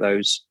really like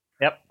those.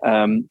 Yep.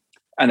 And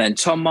then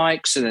tom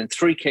mics, and then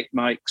 3 kick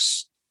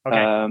mics. Okay.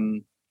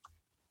 And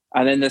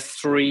then the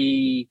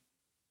three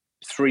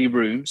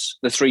rooms,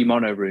 the 3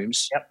 mono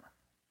rooms. Yep.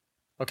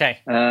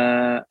 Okay.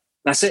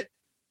 That's it.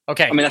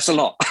 Okay. I mean, that's a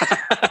lot.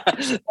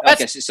 I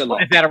guess it's a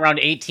lot. Is that around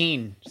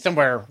 18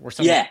 somewhere or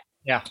something? Yeah.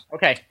 Yeah.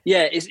 Okay.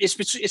 Yeah.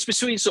 It's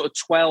between sort of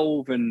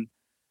 12 and,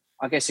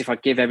 I guess if I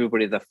give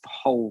everybody the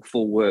whole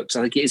full works,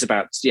 I think it is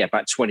about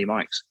 20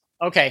 mics.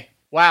 Okay.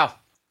 Wow.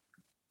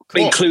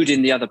 Cool.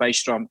 Including the other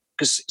bass drum,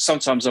 because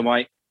sometimes I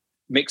might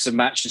mix and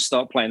match and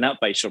start playing that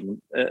bass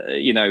drum.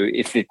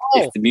 If the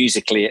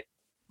musically,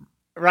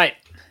 right.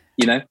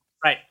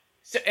 Right.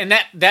 So, and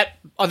that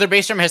other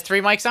bass drum has 3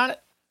 mics on it.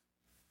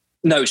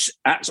 No,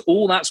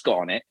 all that's got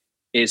on it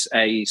is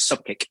a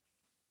sub kick.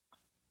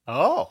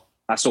 Oh,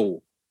 that's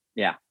all.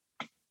 Yeah.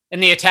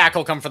 And the attack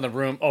will come from the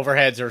room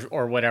overheads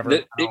or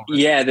whatever.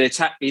 The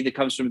attack either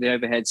comes from the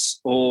overheads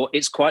or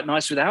it's quite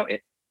nice without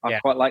it. I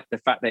quite like the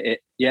fact that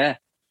it. Yeah.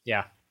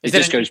 It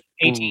just goes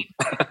 18.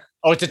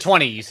 Oh, it's a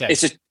 20. You said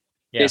it's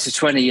a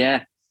 20.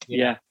 Yeah.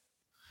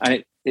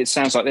 And it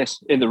sounds like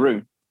this in the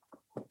room.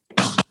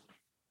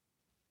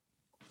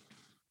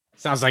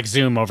 Sounds like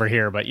Zoom over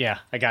here, but yeah,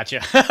 I got you.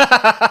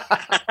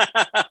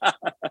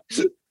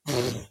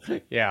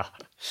 Yeah.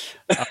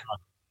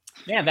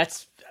 Man,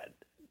 that's.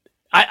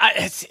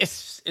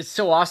 It's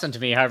so awesome to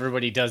me how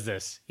everybody does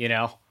this,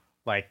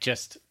 like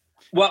just.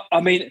 Well,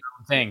 I mean,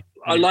 thing.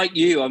 I like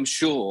you, I'm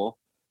sure.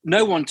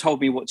 No one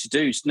told me what to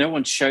do. No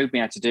one showed me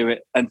how to do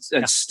it, and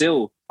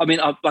still, I mean,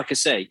 like I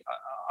say,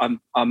 I'm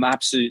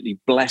absolutely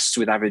blessed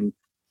with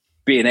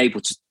being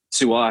able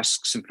to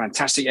ask some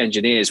fantastic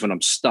engineers when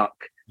I'm stuck.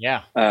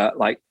 Yeah.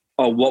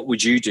 What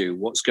would you do?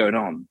 What's going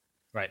on?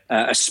 Right.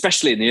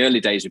 Especially in the early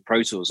days of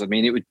Pro Tools. I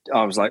mean,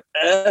 I was like,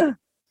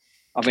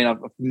 I've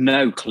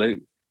no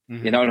clue.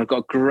 Mm-hmm. And I've got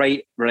a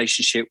great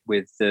relationship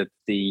with the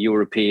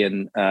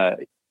European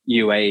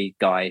UA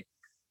guy,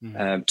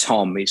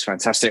 Tom. He's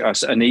fantastic,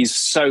 and he's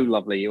so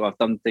lovely. I've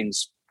done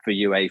things for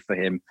UA for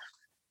him,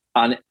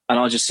 and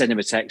I'll just send him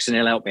a text, and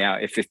he'll help me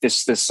out if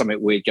there's something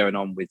weird going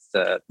on with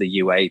the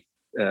UA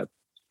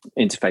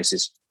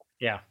interfaces.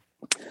 Yeah.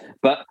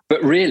 But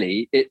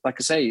really, like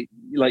I say,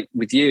 like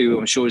with you,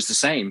 I'm sure it's the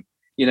same.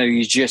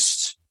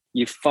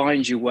 You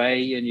find your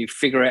way and you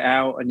figure it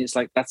out, and it's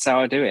like, that's how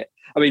I do it.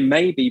 I mean,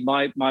 maybe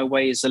my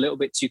way is a little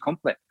bit too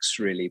complex,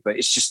 really, but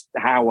it's just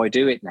how I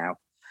do it now.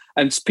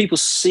 and people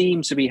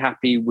seem to be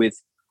happy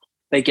with.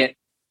 They get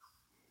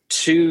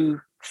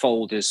 2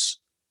 folders.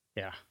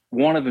 Yeah.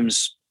 One of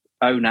them's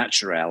au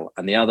naturel,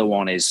 and the other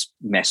one is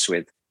mess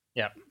with.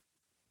 Yeah.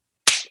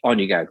 On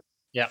you go.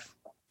 Yeah.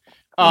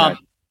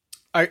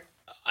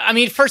 I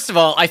mean, first of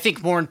all, I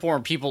think more and more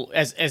people,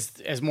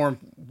 as more and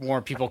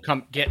more people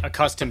get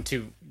accustomed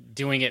to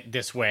doing it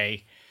this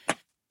way,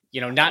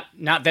 not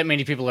that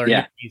many people are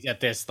newbies at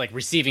this, like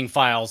receiving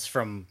files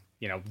from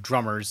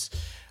drummers.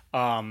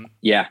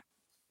 Yeah.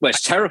 Well,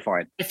 it's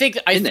terrifying.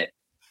 Isn't it?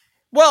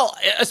 Well,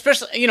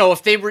 especially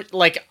if they were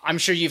like, I'm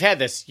sure you've had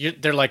this.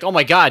 They're like, oh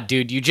my god,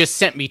 dude, you just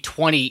sent me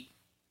 20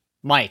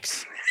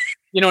 mics.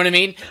 You know what I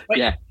mean?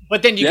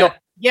 But then you go,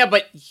 yeah,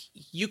 but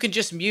you can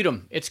just mute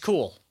them. It's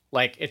cool.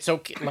 Like, it's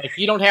okay. Like,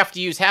 you don't have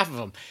to use half of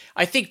them.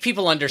 I think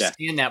people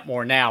understand that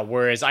more now.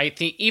 Whereas I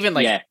think even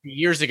like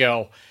years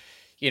ago,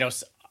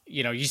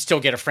 you still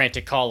get a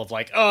frantic call of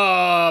like,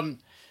 can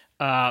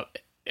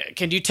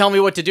you tell me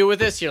what to do with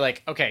this? You're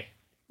like, okay,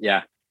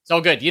 yeah, it's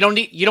all good. You don't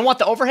want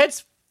the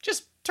overheads?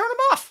 Just turn them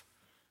off.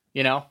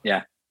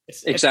 Yeah,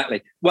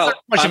 exactly. Well,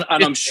 and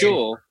I'm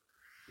sure.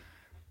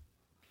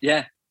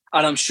 Yeah,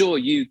 and I'm sure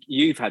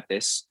you've had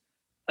this.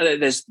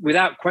 There's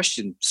without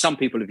question, some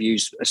people have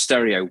used a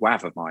stereo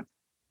WAV of mine.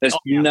 There's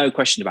no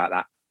question about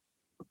that.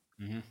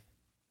 Mm-hmm.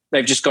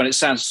 They've just gone, it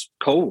sounds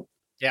cool.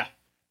 Yeah.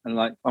 And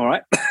like, all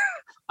right.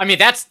 I mean,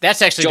 that's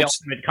actually the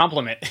ultimate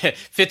compliment.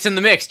 Fits in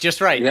the mix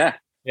just right. Yeah.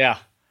 Yeah.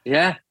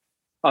 Yeah.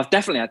 I've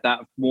definitely had that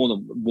more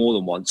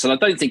than once. And I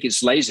don't think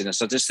it's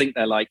laziness. I just think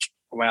they're like,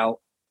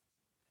 well,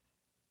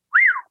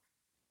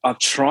 I've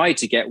tried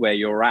to get where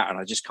you're at and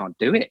I just can't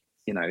do it.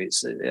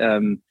 It's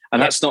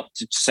and that's not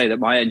to say that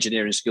my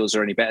engineering skills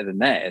are any better than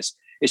theirs.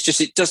 It's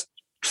just,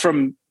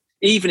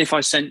 even if I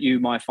sent you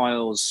my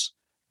files,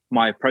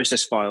 my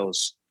process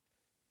files,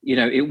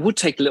 it would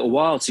take a little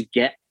while to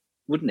get,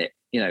 wouldn't it?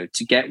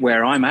 To get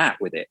where I'm at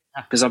with it,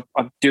 because I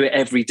do it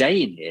every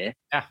day in here,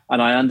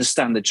 and I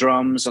understand the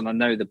drums and I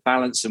know the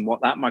balance and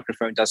what that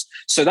microphone does.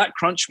 So that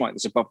crunch mic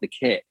that's above the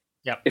kit,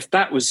 if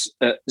that was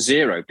at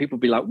 0, people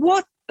would be like,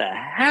 "What the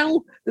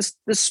hell?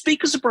 The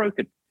speakers are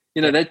broken."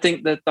 They'd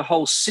think that the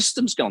whole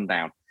system's gone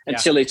down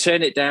until they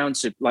turn it down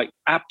to like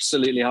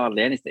absolutely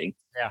hardly anything,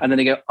 and then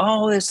they go,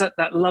 "Oh, there's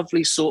that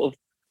lovely sort of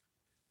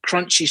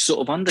crunchy sort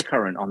of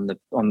undercurrent on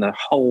the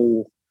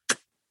whole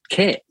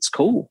kit. It's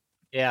cool."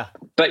 Yeah,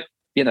 but.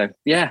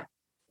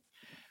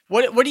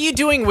 What are you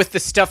doing with the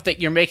stuff that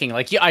you're making?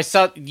 Like, I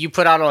saw you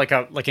put out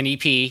like an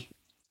EP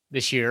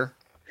this year.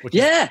 Well,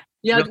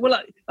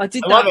 I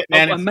did that. Love it,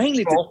 man. I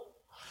mainly did.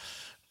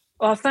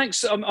 Oh,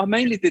 thanks. I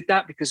mainly did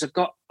that because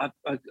I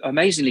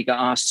amazingly got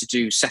asked to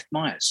do Seth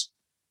Meyers.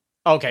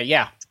 Okay,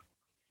 yeah.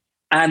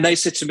 And they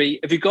said to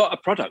me, "Have you got a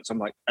product?" I'm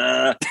like,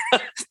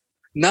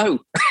 no.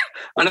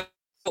 And I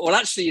thought, well,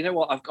 actually, you know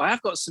what? I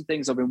have got some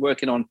things I've been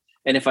working on.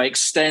 And if I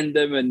extend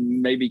them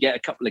and maybe get a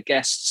couple of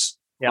guests,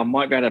 I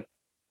might be able to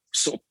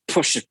sort of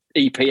push an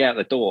EP out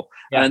the door.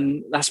 Yeah.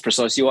 And that's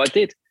precisely what I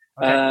did.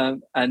 Okay.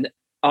 And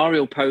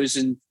Ariel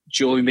Posen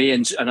joined me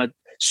and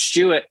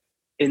Stuart,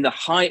 in the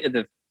height of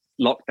the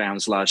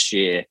lockdowns last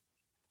year,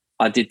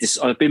 I did this.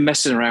 I've been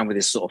messing around with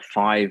this sort of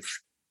 5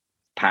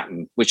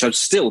 pattern, which I'm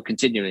still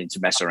continuing to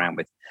mess around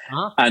with.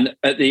 Uh-huh. And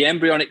at the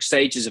embryonic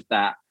stages of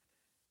that,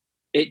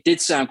 it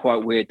did sound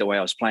quite weird the way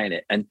I was playing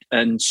it.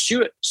 And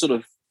Stuart sort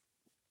of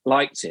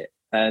liked it,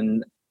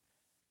 and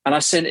I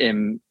sent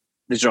him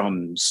the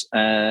drums,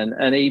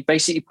 and he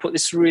basically put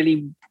this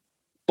really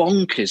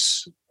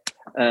bonkers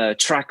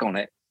track on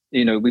it.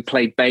 We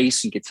played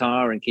bass and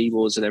guitar and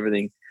keyboards and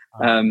everything.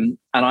 And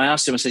I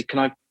asked him, I said,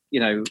 can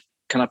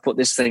I put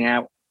this thing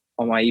out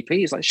on my EP?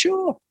 He's like,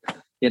 sure.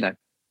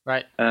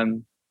 Right.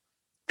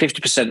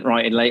 50%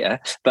 writing later,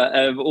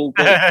 but all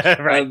good.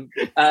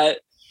 Right.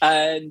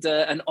 And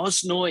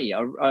Osnoy,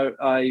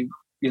 I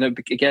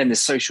again, the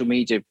social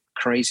media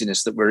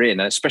craziness that we're in,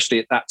 especially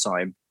at that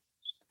time,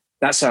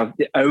 that's how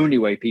the only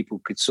way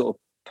people could sort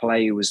of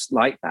play was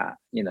like that,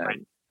 Right.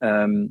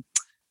 And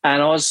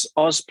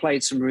Oz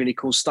played some really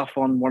cool stuff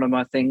on one of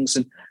my things,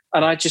 and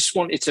I just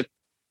wanted to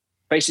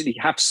basically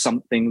have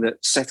something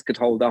that Seth could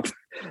hold up,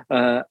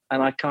 and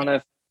I kind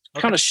of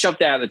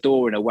shoved it out the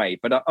door in a way,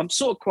 but I'm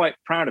sort of quite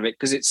proud of it,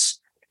 because it's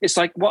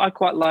like what I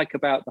quite like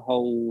about the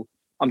whole.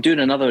 I'm doing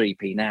another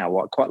EP now.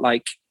 What I quite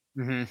like.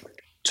 Mm-hmm.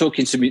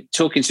 Talking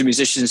to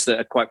musicians that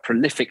are quite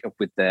prolific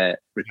with their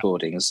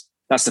recordings.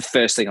 That's the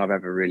first thing I've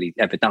ever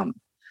done.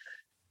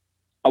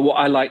 And what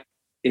I like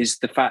is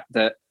the fact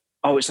that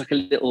it's like a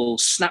little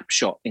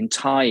snapshot in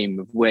time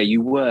of where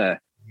you were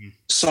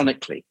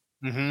sonically,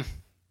 and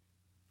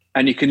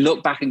you can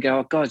look back and go,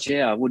 "Oh God,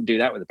 yeah, I wouldn't do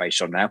that with a bass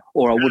drum now,"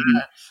 or I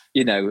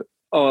wouldn't,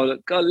 "Oh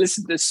God,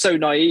 listen, that's so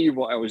naive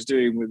what I was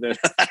doing with it,"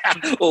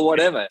 or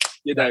whatever,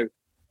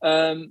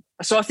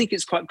 So I think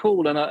it's quite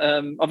cool, and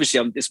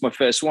obviously it's my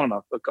first one.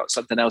 I've got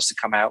something else to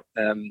come out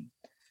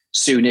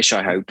soonish,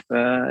 I hope.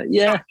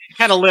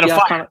 Kind of lit a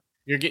fire.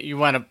 You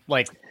want to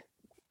like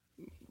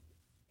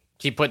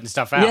keep putting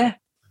stuff out.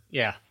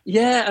 Yeah.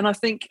 Yeah, and I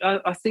think,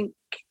 and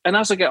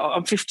as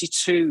I'm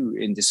 52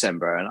 in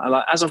December, and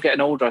as I'm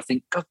getting older, I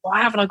think, God,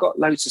 why haven't I got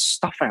loads of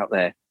stuff out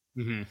there?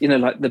 Mm-hmm. You know,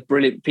 like the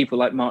brilliant people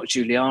like Mark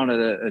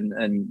Juliana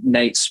and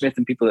Nate Smith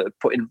and people that are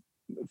putting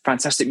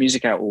fantastic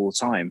music out all the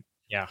time.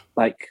 Yeah.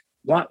 Like,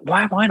 why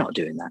am I not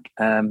doing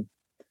that?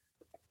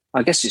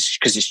 I guess it's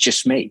because it's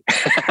just me.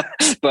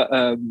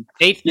 But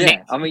Nate's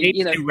I mean,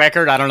 you know, new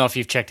record. I don't know if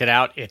you've checked it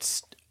out.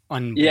 It's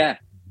unbelievable, yeah,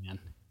 man.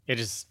 It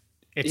is.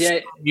 It's yeah,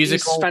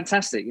 musical, he's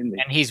fantastic, isn't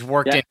he? and he's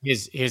worked Yeah. in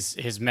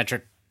his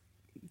metric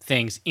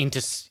things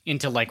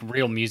into like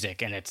real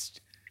music, and it's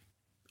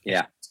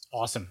Yeah,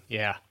 awesome.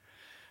 Yeah.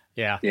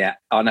 Yeah. yeah.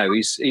 I know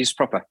he's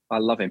proper. I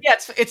love him. Yeah,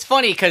 it's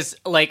funny because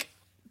like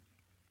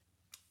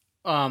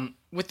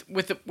with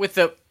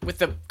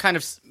the kind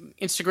of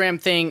Instagram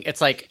thing,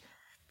 it's like,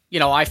 you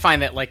know, I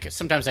find that like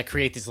sometimes I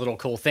create these little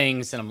cool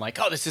things and I'm like,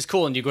 oh, this is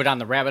cool, and you go down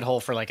the rabbit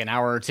hole for like an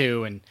hour or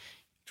two and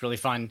it's really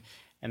fun,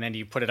 and then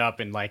you put it up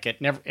and like it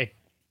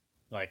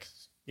like,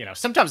 you know,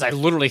 sometimes I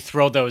literally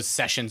throw those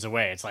sessions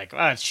away. It's like,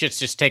 oh, shit's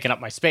just taking up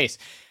my space.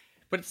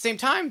 But at the same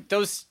time,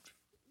 those,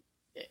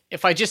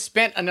 if I just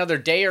spent another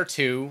day or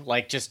two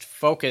like just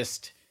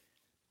focused,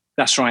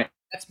 That's right.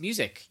 that's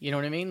music. You know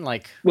what I mean?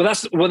 Like,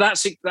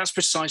 That's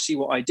precisely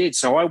what I did.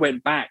 So I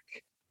went back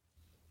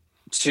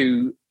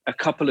to a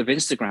couple of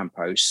Instagram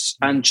posts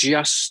and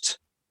just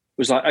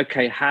was like,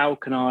 okay, how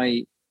can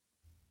I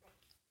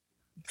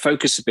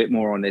focus a bit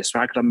more on this?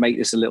 How can I make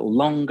this a little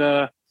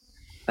longer?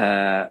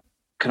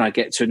 Can I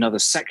get to another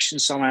section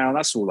somehow?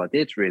 That's all I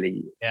did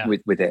really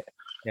with it.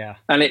 yeah.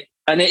 And it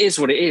is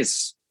what it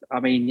is.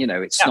 I mean, you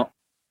know, it's not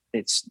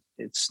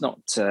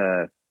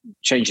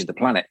changing the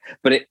planet,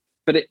 but it,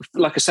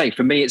 like I say,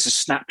 for me, it's a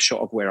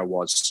snapshot of where I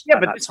was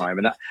at that time.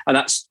 And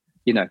that's,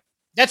 you know,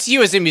 that's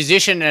you as a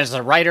musician and as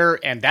a writer.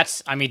 And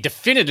that's, I mean,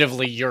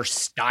 definitively your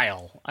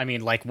style. I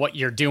mean, like what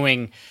you're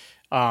doing,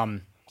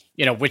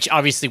 you know, which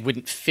obviously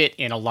wouldn't fit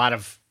in a lot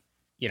of,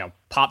 you know,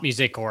 pop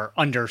music or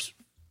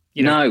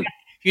you know, no.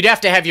 You'd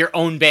have to have your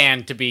own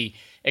band to be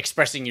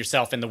expressing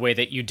yourself in the way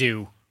that you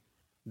do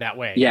that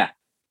way. Yeah.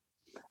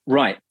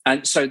 Right.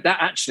 And so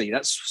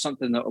that's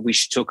something that we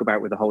should talk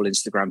about with the whole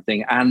Instagram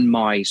thing and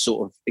my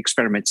sort of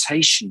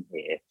experimentation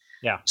here.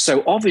 Yeah.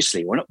 So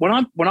obviously when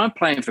I'm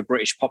playing for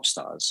British pop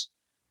stars,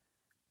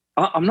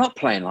 I'm not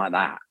playing like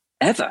that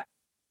ever.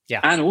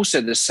 Yeah. And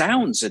also the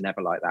sounds are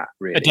never like that,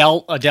 really.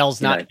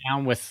 Adele's not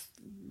down with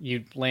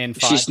you laying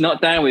five. She's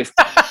not down with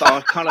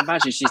I can't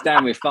imagine she's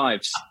down with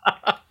fives.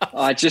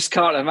 I just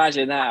can't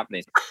imagine that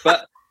happening.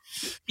 But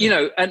you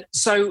know, and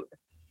so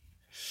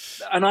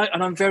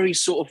I'm very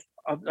sort of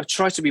I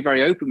try to be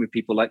very open with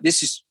people. Like,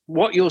 this is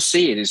what you're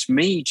seeing is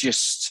me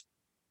just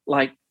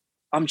like,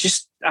 I'm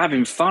just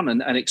having fun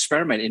and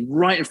experimenting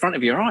right in front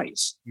of your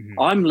eyes. Mm-hmm.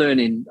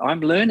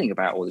 I'm learning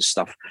about all this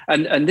stuff.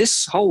 And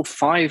this whole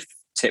 5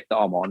 tip that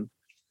I'm on,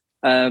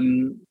 I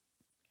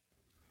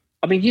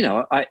mean, you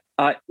know,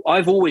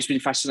 I've always been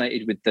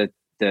fascinated with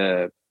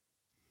the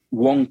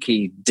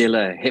wonky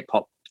Dilla hip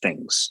hop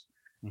things.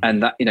 Mm-hmm.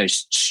 And that, you know, a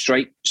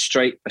straight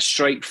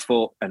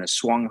foot and a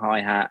swung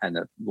hi-hat and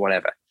a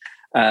whatever.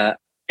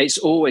 It's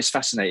always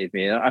fascinated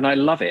me and I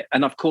love it.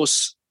 And of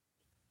course,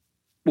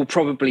 we'll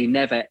probably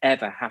never,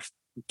 ever have to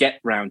get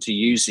round to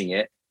using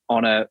it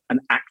on an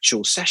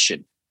actual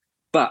session.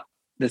 But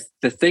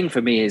the thing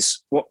for me is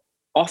what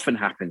often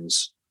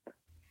happens,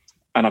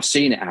 and I've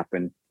seen it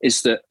happen,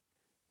 is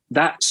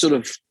that sort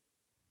of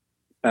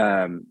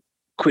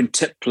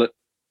quintuplet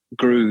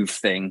groove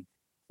thing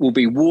will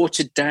be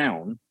watered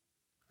down,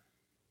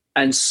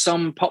 and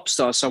some pop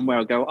star somewhere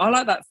will go, I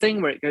like that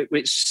thing where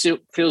it still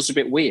feels a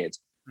bit weird.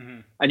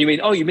 Mm-hmm. And you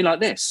mean like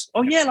this?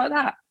 Oh yeah, like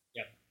that.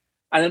 Yeah.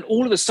 And then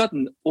all of a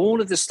sudden,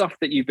 all of the stuff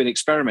that you've been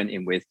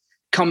experimenting with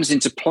comes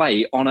into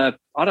play on a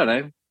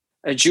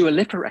Dua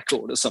Lipa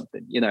record or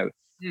something, you know.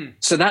 Mm.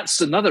 So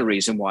that's another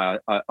reason why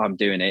I'm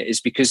doing it,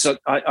 is because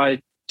I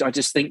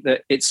just think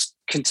that it's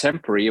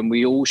contemporary and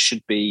we all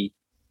should be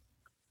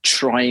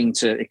trying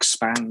to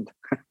expand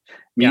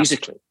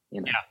musically,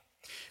 you know. Yeah.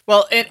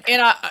 Well, and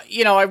I,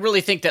 you know, I really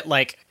think that,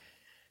 like,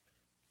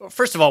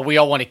 first of all, we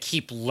all want to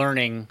keep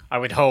learning. I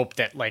would hope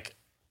that, like,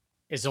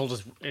 as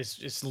old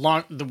as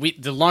long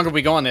the longer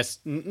we go on this,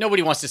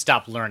 nobody wants to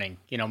stop learning.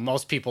 You know,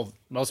 most people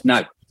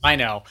I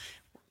know,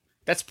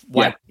 that's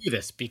why we do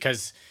this,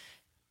 because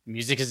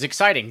music is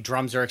exciting,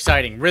 drums are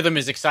exciting, rhythm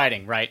is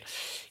exciting, right?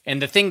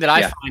 And the thing that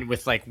I find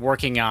with like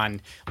working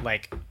on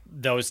like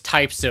those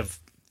types of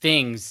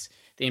things,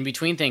 the in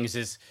between things,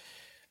 is,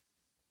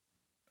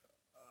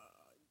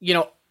 you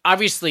know,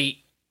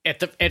 obviously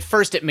at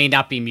first it may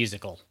not be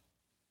musical,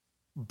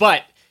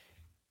 but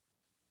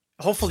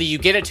hopefully you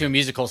get it to a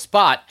musical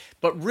spot.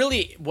 But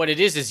really what it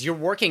is you're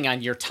working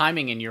on your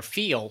timing and your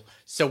feel.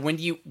 So when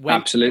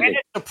Absolutely. When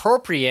it's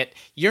appropriate,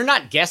 you're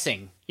not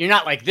guessing. You're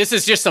not like, this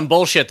is just some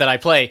bullshit that I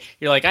play.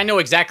 You're like, I know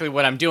exactly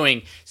what I'm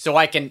doing, so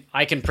I can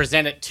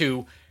present it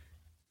to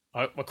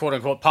a quote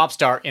unquote pop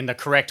star in the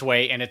correct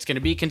way, and it's going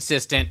to be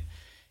consistent.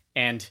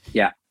 And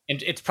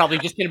it's probably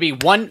just going to be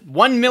one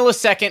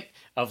millisecond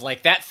of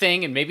like that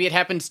thing, and maybe it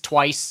happens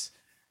twice.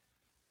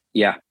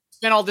 Yeah.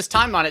 Spent all this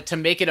time on it to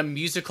make it a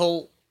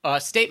musical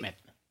statement.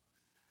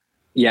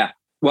 Yeah.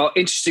 Well,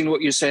 interesting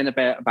what you're saying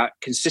about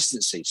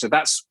consistency. So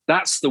that's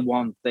the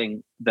one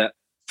thing that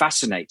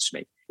fascinates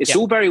me. It's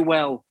all very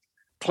well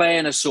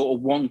playing a sort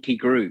of wonky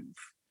groove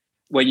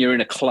when you're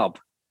in a club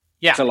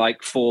for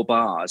like 4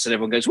 bars and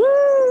everyone goes, woo!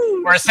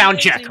 Or a sound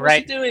check,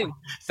 right? What's he doing?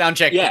 Sound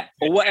check. Yeah,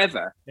 or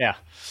whatever. Yeah.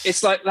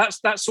 It's like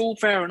that's all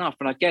fair enough,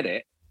 and I get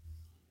it.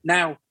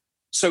 Now,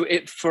 so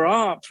for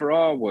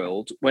our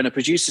world, when a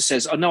producer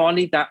says, "Oh no, I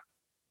need that.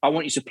 I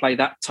want you to play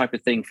that type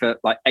of thing for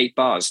like 8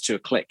 bars to a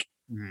click."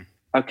 Mm-hmm.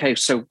 Okay,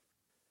 so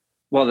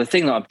the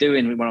thing that I'm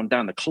doing when I'm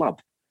down the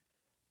club,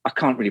 I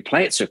can't really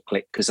play it to a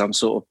click because I'm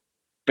sort of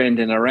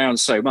bending around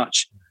so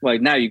much. Well,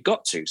 now you've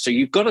got to. So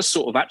you've got to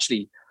sort of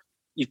actually,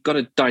 you've got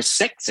to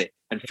dissect it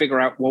and figure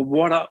out, well,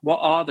 what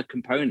are the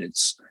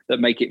components that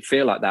make it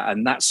feel like that?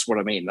 And that's what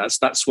I mean.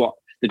 That's what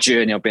the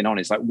journey I've been on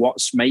is like,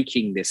 what's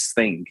making this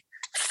thing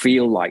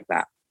feel like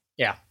that?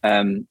 Yeah.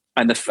 And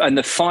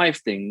the 5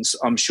 things,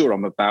 I'm sure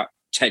I'm about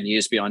 10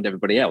 years behind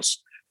everybody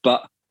else,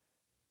 but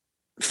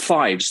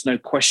 5's no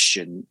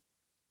question.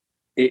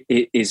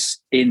 It is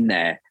in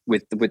there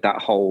with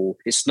that whole.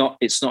 It's not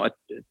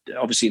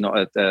obviously not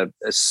a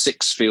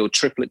 6-field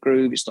triplet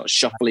groove. It's not a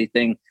shuffly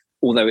thing,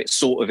 although it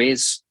sort of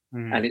is,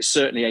 and it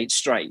certainly ain't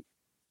straight.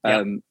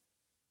 Yep.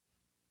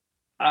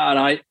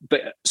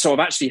 So I've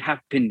actually have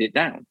pinned it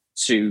down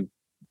to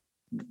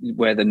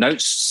where the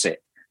notes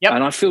sit, yep.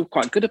 And I feel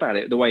quite good about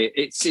it. The way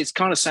it's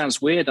kind of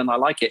sounds weird, and I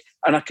like it,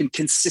 and I can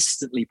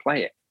consistently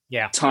play it,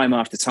 time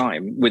after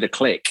time with a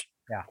click,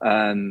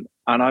 and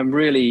I'm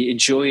really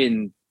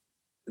enjoying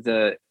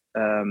the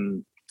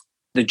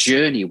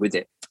journey with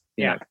it.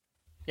 Yeah.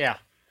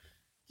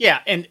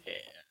 And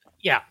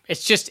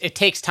it's just, it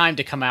takes time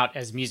to come out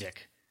as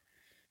music,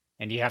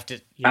 and you have to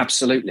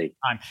absolutely.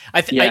 And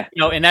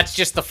that's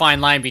just the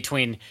fine line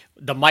between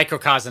the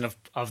microcosm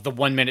of the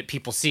 1 minute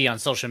people see on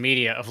social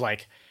media of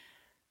like,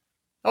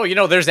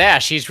 oh, there's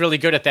Ash, he's really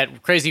good at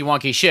that crazy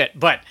wonky shit,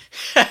 but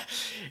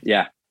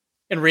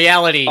in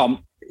reality,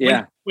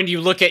 when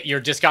you look at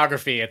your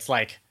discography, it's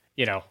like,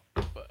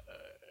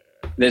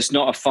 there's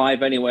not a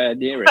 5 anywhere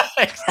near it.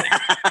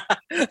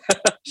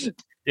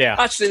 Yeah.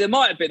 Actually, there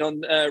might have been on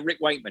Rick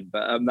Wakeman,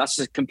 but that's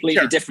a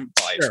completely different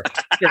 5.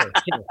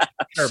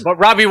 Sure. But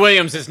Robbie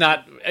Williams is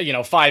not,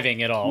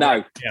 5ing at all. No.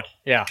 Right?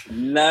 Yeah.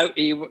 No,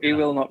 he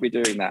will not be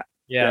doing that.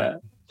 Yeah.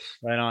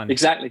 Right on.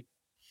 Exactly.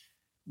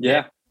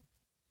 Yeah.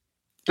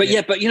 But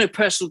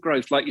personal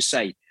growth, like you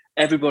say,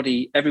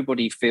 everybody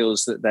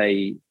feels that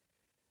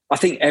I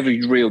think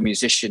every real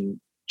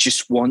musician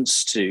just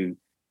wants to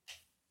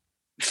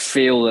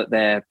feel that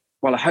they're,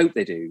 well, I hope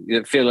they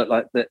do, feel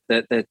like that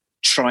they're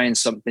trying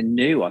something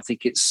new. I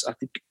think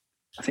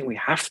we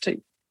have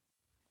to,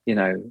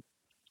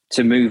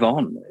 to move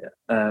on.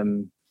 I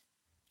mean,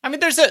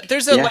 there's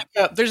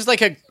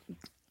the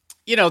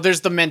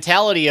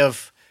mentality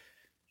of,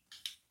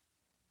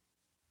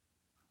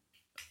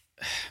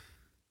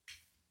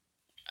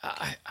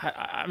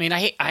 I mean,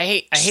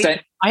 I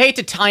hate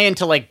to tie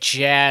into like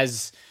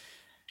jazz,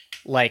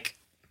 like,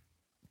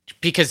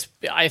 because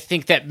I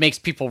think that makes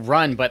people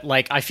run, but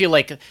like, I feel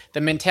like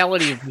the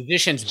mentality of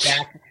musicians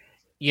back,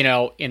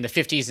 in the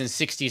 50s and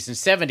 60s and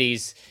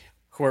 70s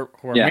who are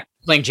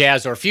playing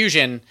jazz or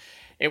fusion,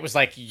 it was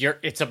like,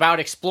 it's about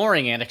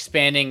exploring and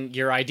expanding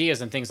your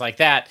ideas and things like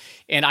that.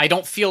 And I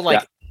don't feel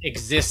like it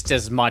exists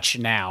as much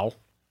now.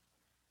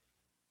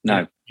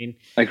 No,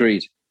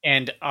 agreed.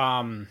 And,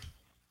 I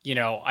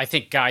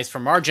think guys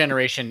from our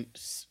generation,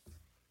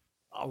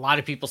 a lot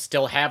of people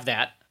still have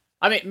that.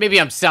 I mean, maybe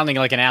I'm sounding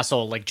like an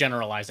asshole, like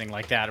generalizing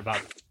like that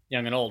about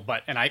young and old,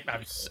 but, and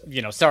I'm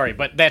sorry,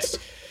 but that's,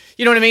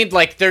 you know what I mean?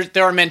 Like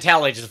there are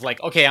mentalities of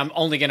like, okay, I'm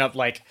only going to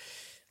like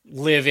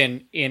live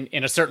in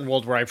a certain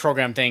world where I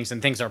program things and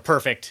things are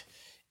perfect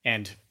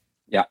and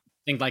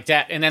things like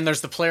that. And then there's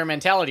the player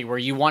mentality where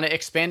you want to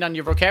expand on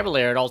your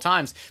vocabulary at all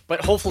times,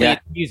 but hopefully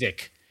it's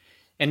music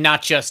and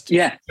not just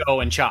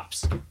go and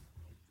chops.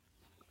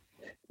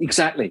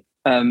 Exactly.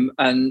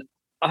 And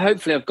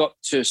hopefully I've got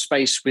to a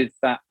space with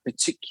that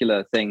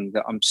particular thing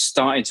that I'm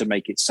starting to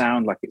make it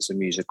sound like it's a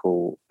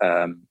musical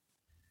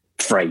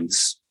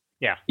phrase.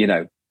 Yeah.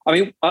 I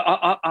mean,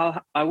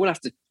 I will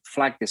have to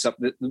flag this up.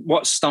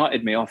 What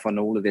started me off on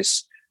all of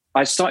this,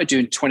 I started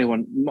doing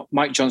 21.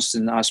 Mike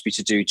Johnston asked me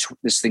to do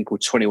this thing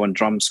called 21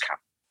 Drums Camp.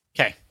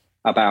 Okay.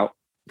 About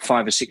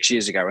 5 or 6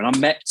 years ago. And I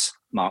met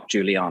Mark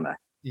Juliana.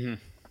 Mm-hmm.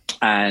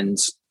 And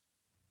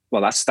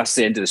well, that's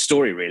the end of the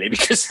story, really,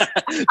 because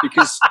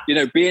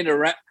being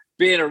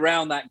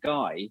around that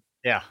guy,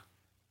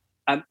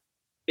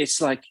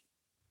 it's like,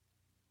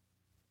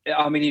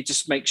 I mean, he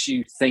just makes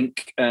you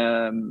think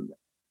in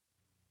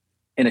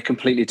a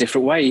completely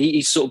different way.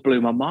 He sort of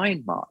blew my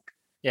mind, Mark.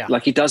 Yeah,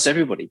 like he does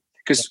everybody,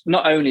 because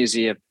not only is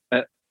he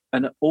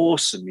an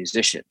awesome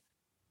musician,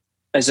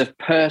 as a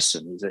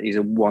person, he's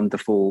a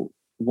wonderful,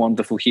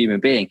 wonderful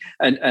human being,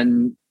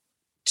 and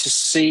to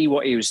see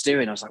what he was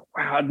doing, I was like,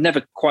 wow, I'd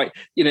never quite,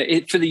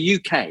 for the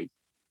UK,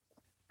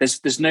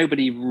 there's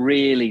nobody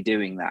really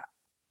doing that.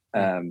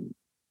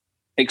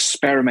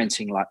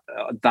 experimenting like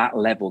that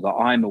level that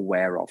I'm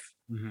aware of.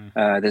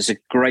 There's a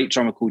great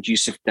drummer called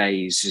Yusuf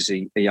Days, is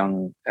a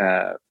young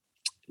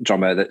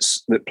drummer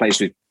that plays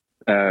with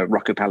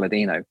Rocco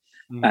Palladino,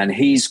 and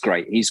he's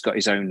great. He's got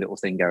his own little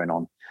thing going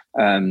on.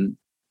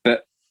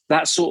 But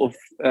that sort of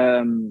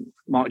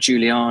Mark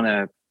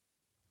Juliana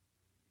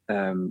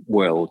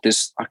world,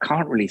 I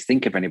can't really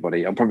think of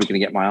anybody. I'm probably going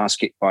to get my ass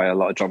kicked by a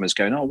lot of drummers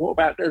going, "Oh, what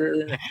about?"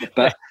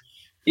 But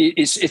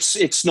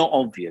it's not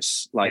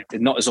obvious, like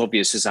not as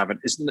obvious as having.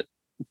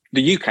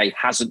 The UK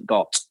hasn't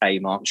got a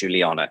Mark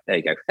Juliana. There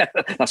you go.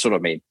 That's what I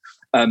mean.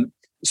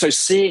 So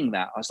seeing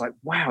that, I was like,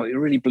 wow, it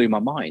really blew my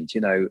mind,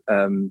 and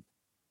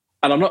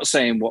I'm not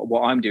saying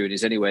what I'm doing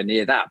is anywhere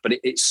near that, but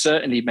it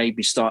certainly made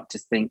me start to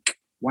think,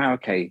 wow,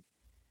 okay,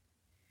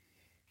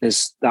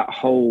 there's that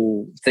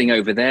whole thing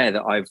over there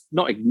that I've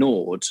not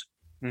ignored,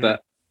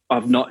 but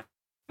I've not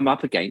come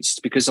up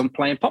against because I'm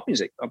playing pop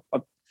music.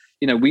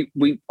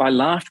 I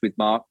laughed with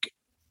Mark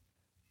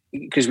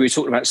because we were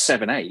talking about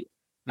 7/8,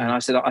 and I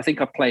said, I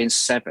think I play in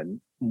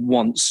 7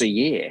 once a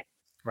year.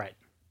 Right.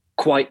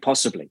 Quite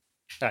possibly.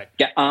 Right.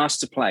 Get asked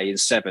to play in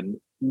 7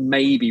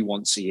 maybe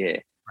once a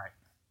year.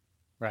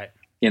 Right.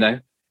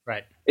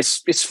 Right.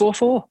 It's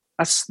 4/4.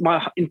 That's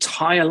my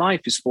entire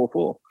life is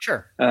 4/4.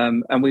 Sure.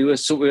 And we were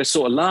sort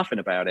of laughing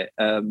about it.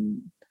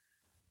 And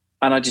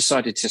I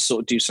decided to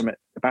sort of do something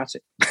about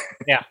it.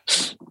 Yeah.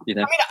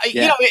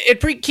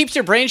 It keeps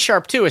your brain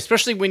sharp too,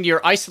 especially when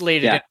you're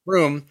isolated in a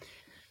room,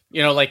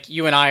 like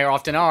you and I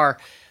often are.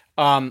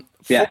 When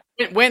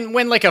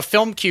like a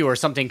film cue or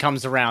something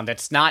comes around,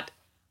 that's not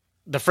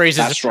the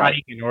phrases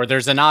or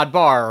there's an odd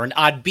bar or an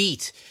odd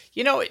beat,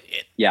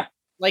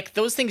 like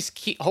those things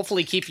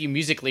hopefully keep you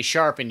musically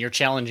sharp and you're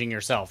challenging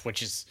yourself,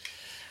 which is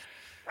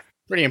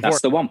pretty important.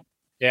 That's the one.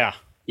 Yeah.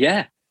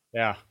 Yeah.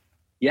 Yeah.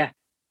 Yeah.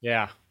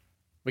 Yeah.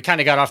 We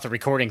kind of got off the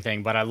recording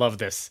thing, but I love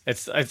this.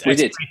 It's It's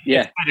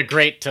kind of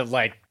great to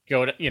like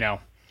go to,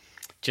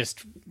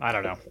 just, I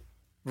don't know,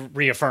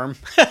 reaffirm.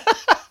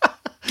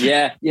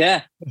 Yeah.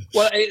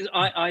 Well,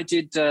 I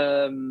did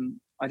a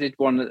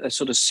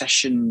sort of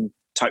session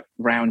type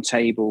round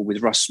table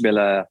with Russ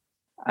Miller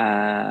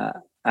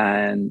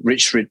and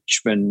Rich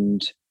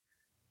Richmond.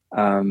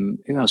 Who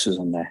else was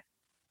on there?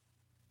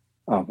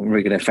 Oh, I'm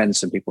really going to offend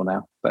some people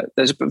now, but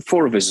there's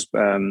 4 of us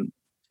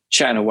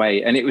chatting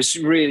away, and it was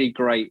really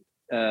great.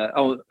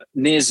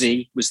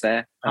 Neerzy was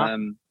there,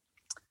 and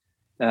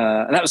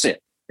that was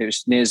it. It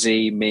was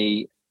Neerzy,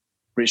 me,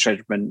 Rich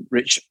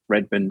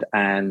Redmond,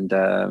 and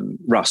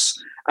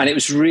Russ, and it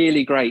was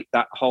really great.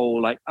 That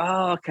whole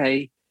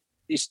okay,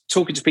 it's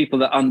talking to people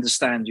that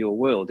understand your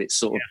world. It's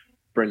sort of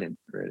brilliant,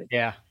 really.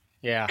 Yeah.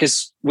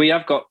 Because we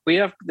have.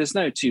 There's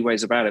no two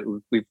ways about it.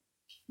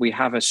 We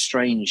have a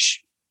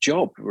strange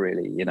job,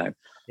 really.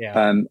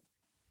 Yeah.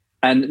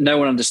 And no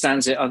one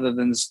understands it other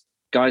than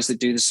guys that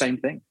do the same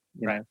thing.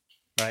 Right.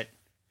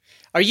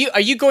 Are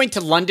you going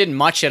to London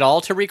much at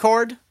all to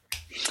record?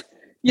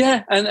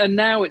 Yeah, and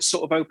now it's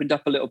sort of opened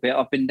up a little bit.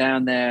 I've been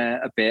down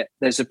there a bit.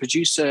 There's a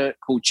producer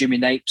called Jimmy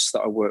Napes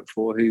that I work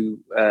for who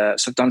so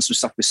I've done some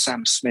stuff with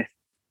Sam Smith.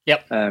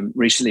 Yep.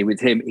 Recently with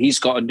him. Jimmy's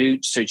got a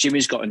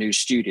new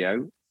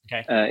studio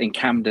in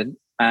Camden,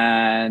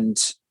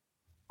 and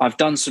I've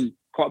done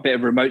quite a bit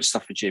of remote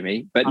stuff for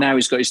Jimmy, but now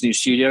he's got his new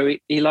studio.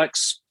 He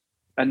likes,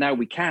 and now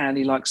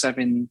he likes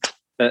having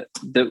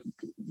the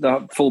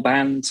full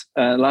band.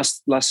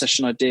 Last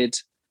session I did,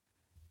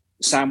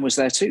 Sam was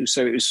there too,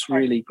 so it was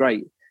really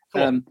great.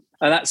 Cool.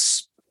 And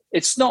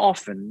it's not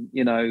often,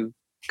 a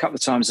couple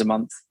of times a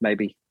month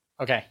maybe.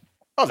 Okay.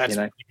 Oh, that's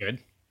pretty good.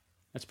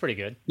 That's pretty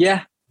good.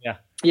 Yeah.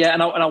 Yeah.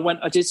 And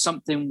I did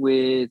something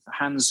with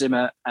Hans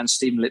Zimmer and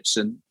Stephen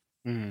Lipson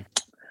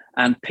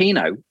and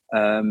Pino.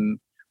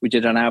 We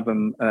did an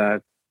album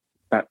about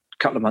a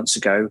couple of months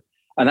ago,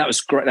 and that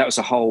was great. That was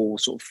a whole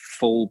sort of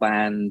full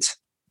band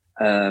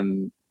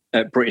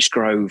at British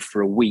Grove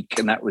for a week,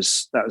 and that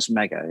was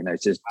mega,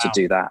 to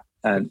do that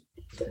and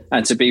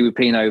to be with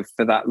Pino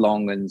for that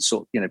long and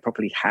sort of,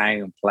 properly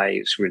hang and play.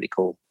 It's really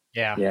cool.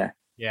 Yeah.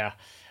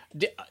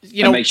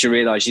 It makes you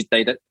realize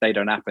they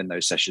don't happen,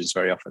 those sessions,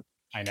 very often.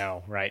 I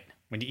know, right?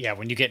 When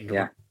you get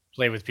into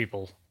play with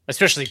people,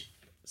 especially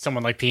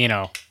someone like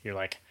Pino, you're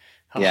like,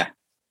 oh, yeah.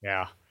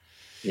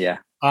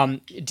 Do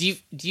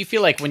you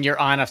feel like when you're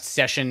on a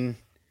session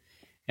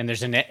and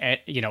there's an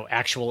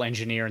actual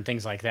engineer and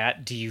things like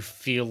that, do you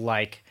feel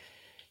like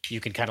you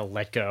can kind of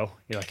let go?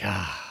 You're like,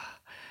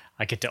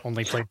 I get to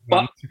only play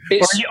one.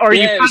 Or are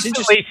you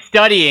constantly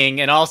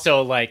studying and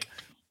also like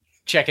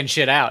checking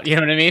shit out? You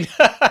know what I mean?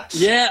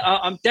 Yeah,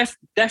 I'm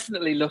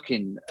definitely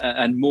looking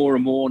and more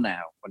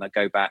now when I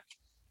go back.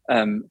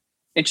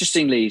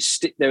 Interestingly,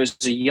 there was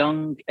a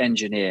young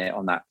engineer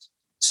on that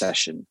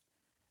session,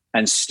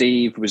 and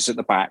Steve was at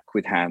the back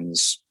with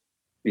Hans.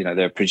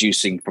 They're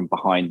producing from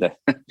behind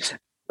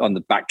on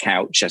the back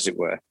couch, as it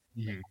were.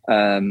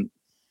 Mm-hmm.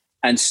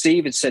 And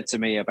Steve had said to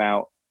me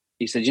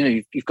he said,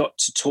 you've got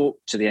to talk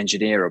to the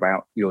engineer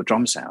about your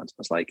drum sound. I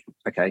was like,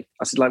 okay.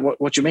 I said, like,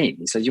 what do you mean?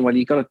 He said, well,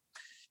 you got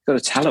to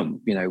tell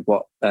them,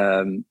 what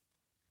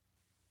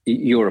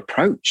your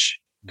approach.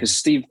 because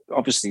Steve,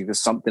 obviously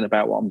there's something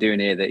about what I'm doing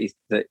here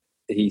that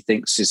he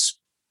thinks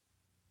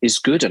is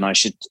good, and I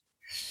should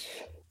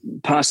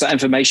pass that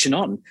information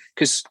on.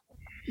 Because,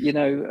 you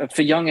know,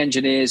 for young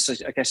engineers,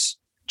 I guess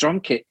drum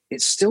kit,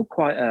 it's still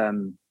quite a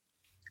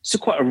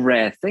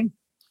rare thing.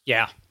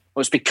 Yeah.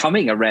 Or it's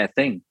becoming a rare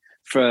thing.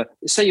 For,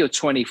 say you're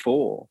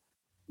 24,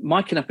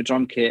 miking up a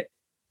drum kit,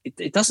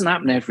 it doesn't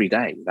happen every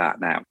day, that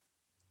now.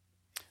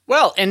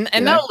 Well, and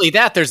not only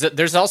that,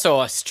 there's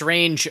also a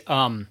strange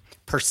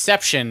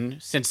perception,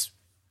 since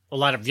a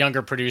lot of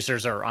younger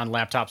producers are on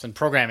laptops and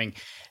programming,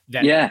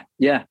 that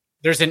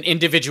there's an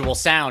individual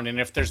sound, and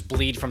if there's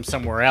bleed from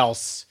somewhere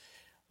else,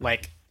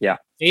 like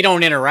they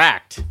don't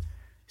interact.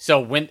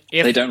 So if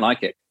they don't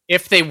like it,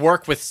 if they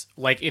work with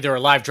like either a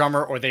live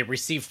drummer or they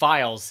receive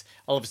files,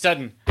 all of a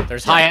sudden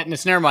there's hi-hat and a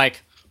snare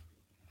mic.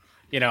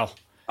 You know.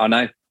 I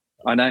know.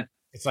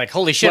 It's like,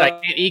 holy shit, I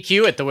can't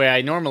EQ it the way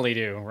I normally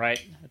do,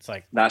 right? It's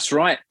like, that's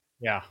right.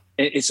 Yeah.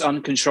 It's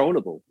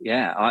uncontrollable.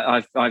 Yeah.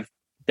 I've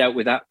dealt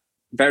with that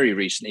very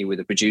recently with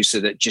a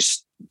producer that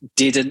just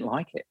didn't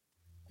like it.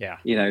 Yeah.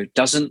 You know,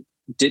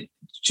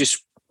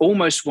 just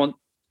almost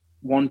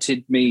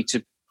wanted me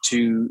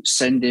to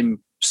send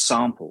him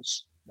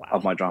samples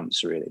of my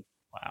drums, really.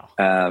 Wow.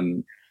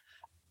 And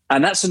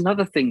that's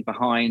another thing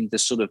behind the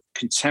sort of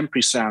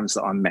contemporary sounds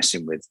that I'm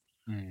messing with.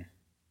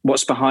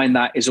 What's behind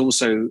that is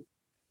also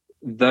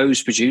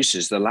those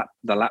producers, the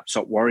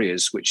laptop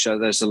warriors, which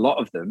there's a lot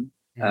of them,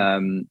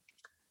 and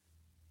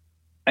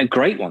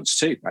great ones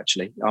too.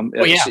 Actually,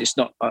 it's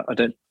not. I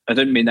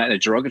don't mean that in a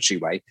derogatory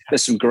way.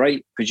 There's some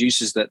great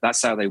producers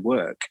that's how they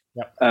work.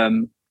 Yep.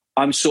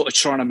 I'm sort of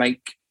trying to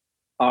make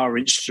our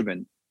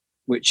instrument,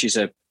 which is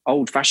a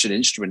old-fashioned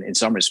instrument in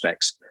some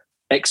respects,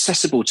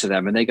 accessible to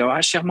them, and they go,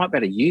 actually, I might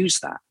better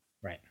use that.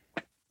 Right.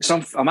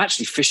 So I'm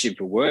actually fishing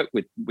for work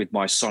with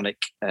my sonic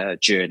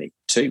journey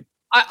too.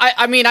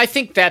 I mean, I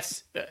think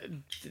that's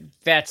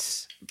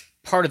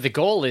part of the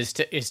goal is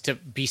to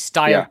be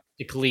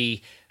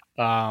stylistically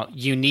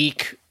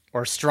unique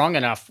or strong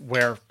enough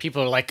where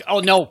people are like, oh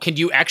no, can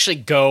you actually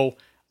go?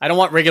 I don't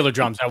want regular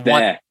drums. I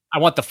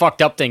want the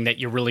fucked up thing that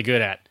you're really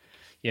good at.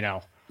 You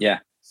know. Yeah.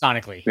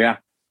 Sonically. Yeah.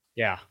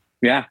 Yeah.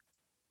 Yeah.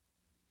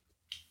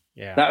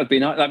 Yeah. That would be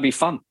nice. That'd be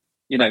fun.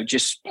 You know,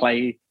 just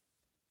play.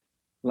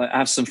 Like,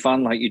 have some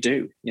fun like you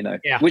do, you know,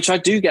 which I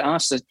do get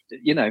asked to,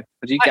 get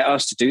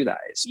asked to do that.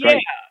 It's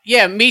great.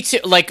 Yeah, me too.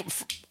 Like,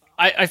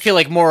 I feel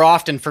like more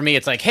often for me,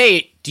 it's like,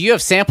 hey, do you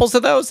have samples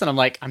of those? And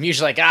I'm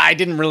usually like, I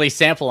didn't really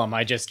sample them.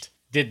 I just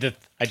did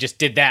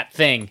that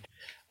thing.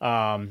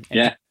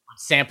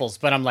 Samples.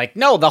 But I'm like,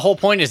 no, the whole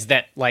point is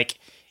that, like,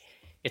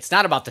 it's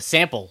not about the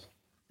sample.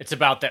 It's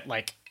about that,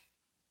 like,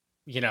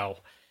 you know,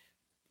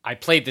 I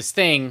played this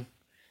thing,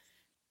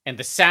 and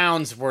the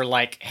sounds were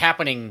like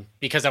happening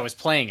because I was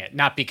playing it,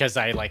 not because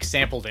I like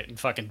sampled it and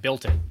fucking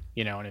built it.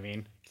 You know what I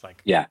mean? It's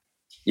like, yeah.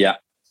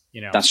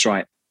 You know, that's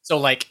right. So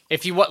like,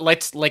 if you want,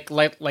 let's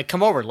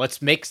come over.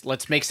 Let's make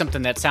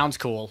something that sounds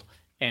cool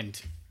and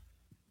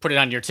put it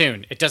on your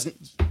tune. It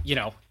doesn't, you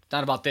know,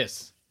 not about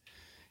this.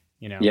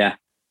 You know. Yeah.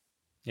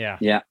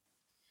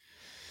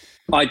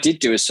 I did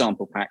do a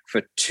sample pack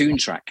for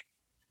Toontrack.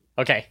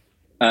 Okay.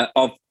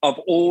 Of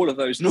all of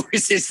those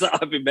noises that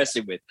I've been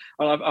messing with,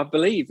 and I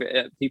believe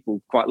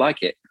people quite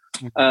like it.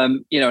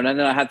 You know, and then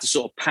I had the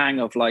sort of pang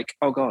of like,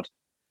 oh god,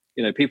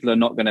 you know, people are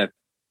not gonna,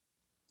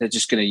 they're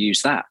just gonna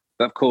use that.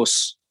 But of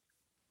course,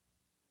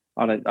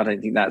 I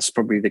don't think that's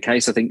probably the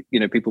case. I think,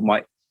 you know,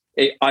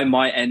 I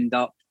might end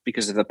up,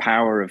 because of the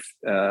power of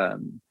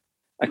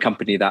a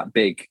company that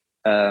big,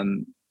 I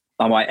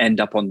might end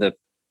up on the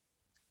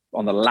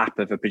lap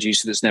of a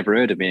producer that's never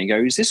heard of me and go,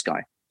 who's this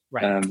guy?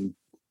 Right.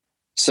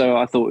 So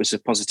I thought it was a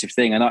positive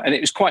thing, and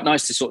it was quite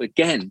nice to sort of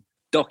again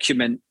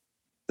document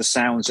the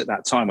sounds at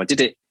that time. I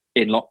did it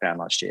in lockdown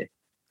last year.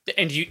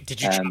 And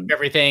did you chop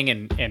everything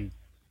and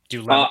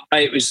do?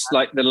 It was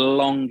like the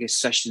longest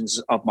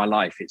sessions of my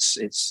life.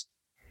 It's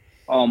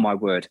oh my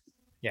word.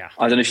 Yeah.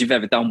 I don't know if you've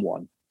ever done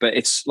one, but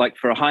it's like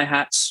for a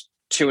hi-hats,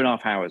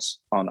 2.5 hours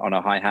on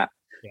a hi-hat.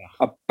 Yeah.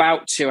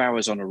 About 2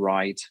 hours on a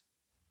ride.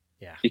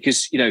 Yeah.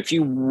 Because, you know, if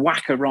you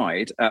whack a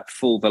ride at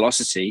full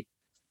velocity,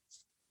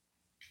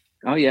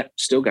 oh yeah,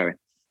 still going.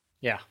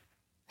 Yeah.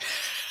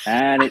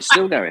 And it's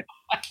still going.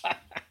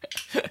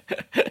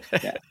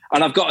 Yeah.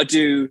 And I've got to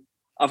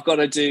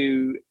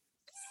do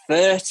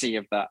 30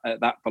 of that at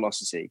that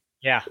velocity.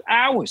 Yeah.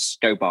 Hours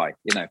go by,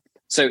 you know.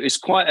 So it's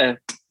quite a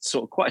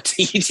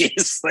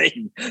tedious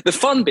thing. The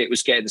fun bit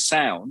was getting the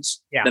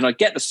sounds. Yeah. Then I'd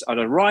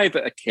arrive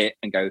at a kit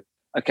and go,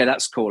 okay,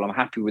 that's cool. I'm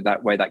happy with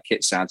that way that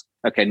kit sounds.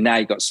 Okay, now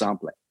you got to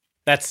sample it.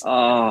 That's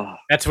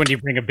when you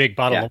bring a big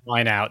bottle of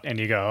wine out and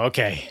you go,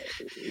 okay.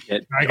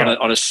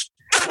 On a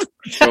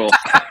straw.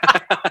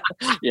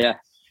 Yeah.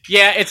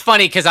 Yeah, it's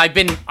funny because I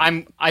think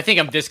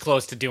I'm this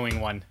close to doing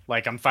one.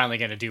 Like, I'm finally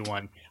going to do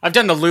one. I've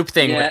done the loop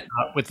thing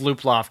with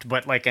Loop Loft,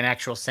 but like an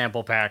actual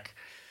sample pack.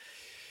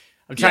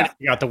 I'm trying to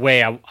figure out the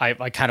way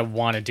I kind of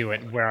want to do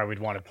it and where I would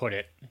want to put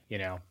it, you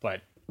know,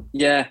 but.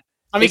 Yeah.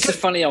 I mean, it's a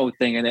funny old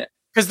thing, isn't it?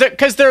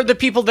 Because they're the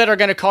people that are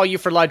going to call you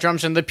for live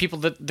drums and the people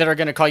that are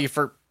going to call you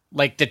for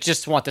like that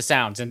just want the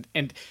sounds, and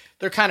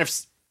they're kind of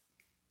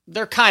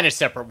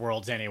separate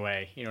worlds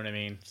anyway. You know what I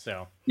mean?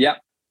 So yeah,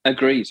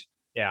 agreed.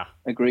 Yeah.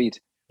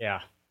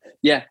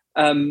 Yeah.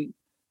 I'm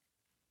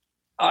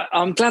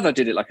glad I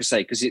did it, like I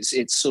say, because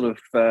it's sort of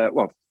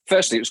well,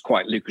 firstly, it was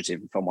quite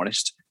lucrative, if I'm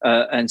honest,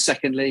 and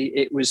secondly,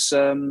 it was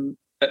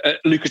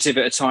lucrative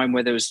at a time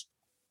where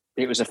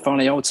it was a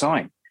funny old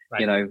time,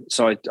 right.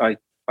 So I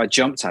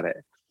jumped at it,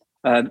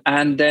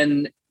 and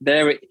then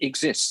there it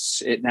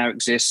exists. It now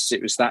exists.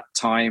 It was that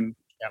time,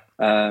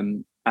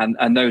 and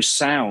those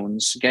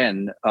sounds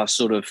again are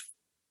sort of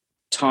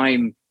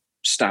time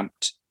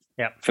stamped.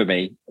 For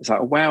me, it's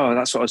like, oh, wow,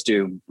 that's what I was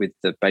doing with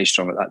the bass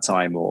drum at that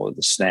time, or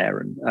the snare,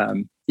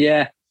 and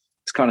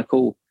it's kind of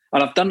cool.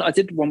 And I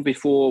did one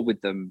before with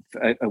them,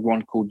 a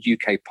one called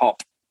UK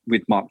Pop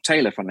with Mark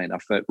Taylor, funnily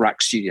enough, at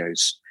Rack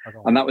Studios,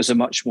 and that was a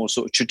much more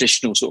sort of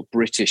traditional, sort of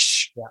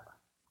British,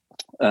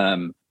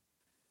 Mumford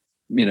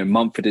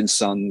and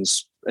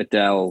Sons,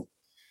 Adele,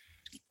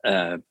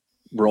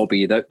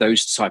 Robbie,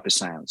 those type of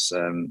sounds,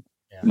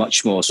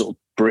 much more sort of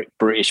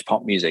British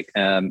pop music,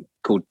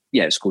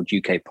 it's called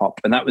UK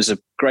Pop, and that was a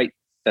great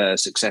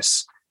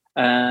success.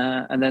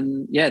 And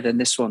then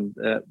this one,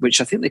 which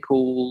I think they've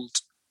called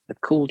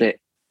it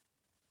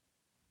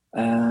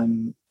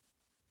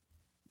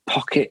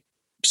Pocket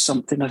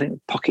something. I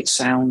think Pocket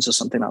Sounds or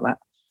something like that.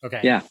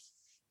 Okay. Yeah.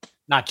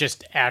 Not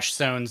just Ash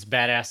Sone's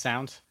Badass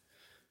Sounds.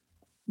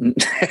 No.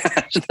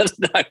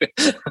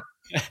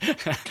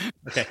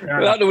 Okay.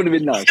 That would have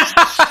been nice.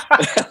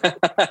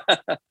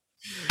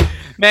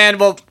 Man,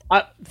 well,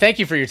 thank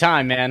you for your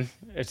time, man.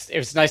 It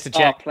was nice to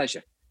chat. Oh,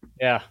 pleasure.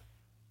 Yeah.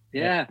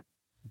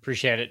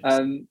 Appreciate it.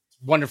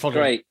 Wonderful.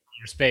 Great.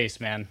 Your space,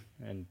 man.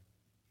 And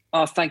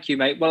thank you,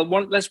 mate. Well,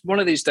 one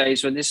of these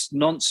days when this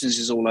nonsense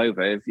is all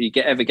over, if you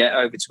ever get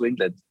over to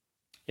England,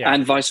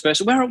 and vice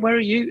versa. Where are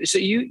you? So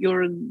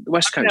you're in the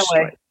West Coast,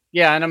 right?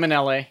 Yeah, and I'm in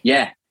LA.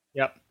 Yeah.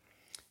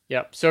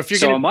 Yep. So if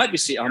you're I might be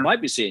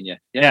seeing you.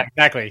 Yeah,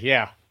 exactly.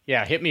 Yeah.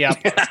 Hit me up.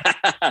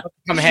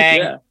 Come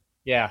hang.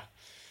 Yeah.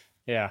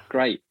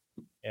 Great.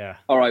 Yeah.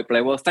 All right,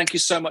 Blair. Well, thank you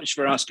so much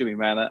for asking me,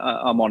 man.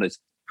 I'm honored.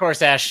 Of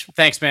course, Ash.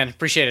 Thanks, man.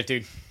 Appreciate it,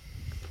 dude.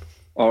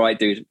 All right,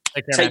 dude.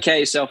 Take care of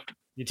yourself.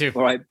 You too.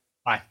 All right.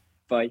 Bye.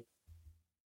 Bye.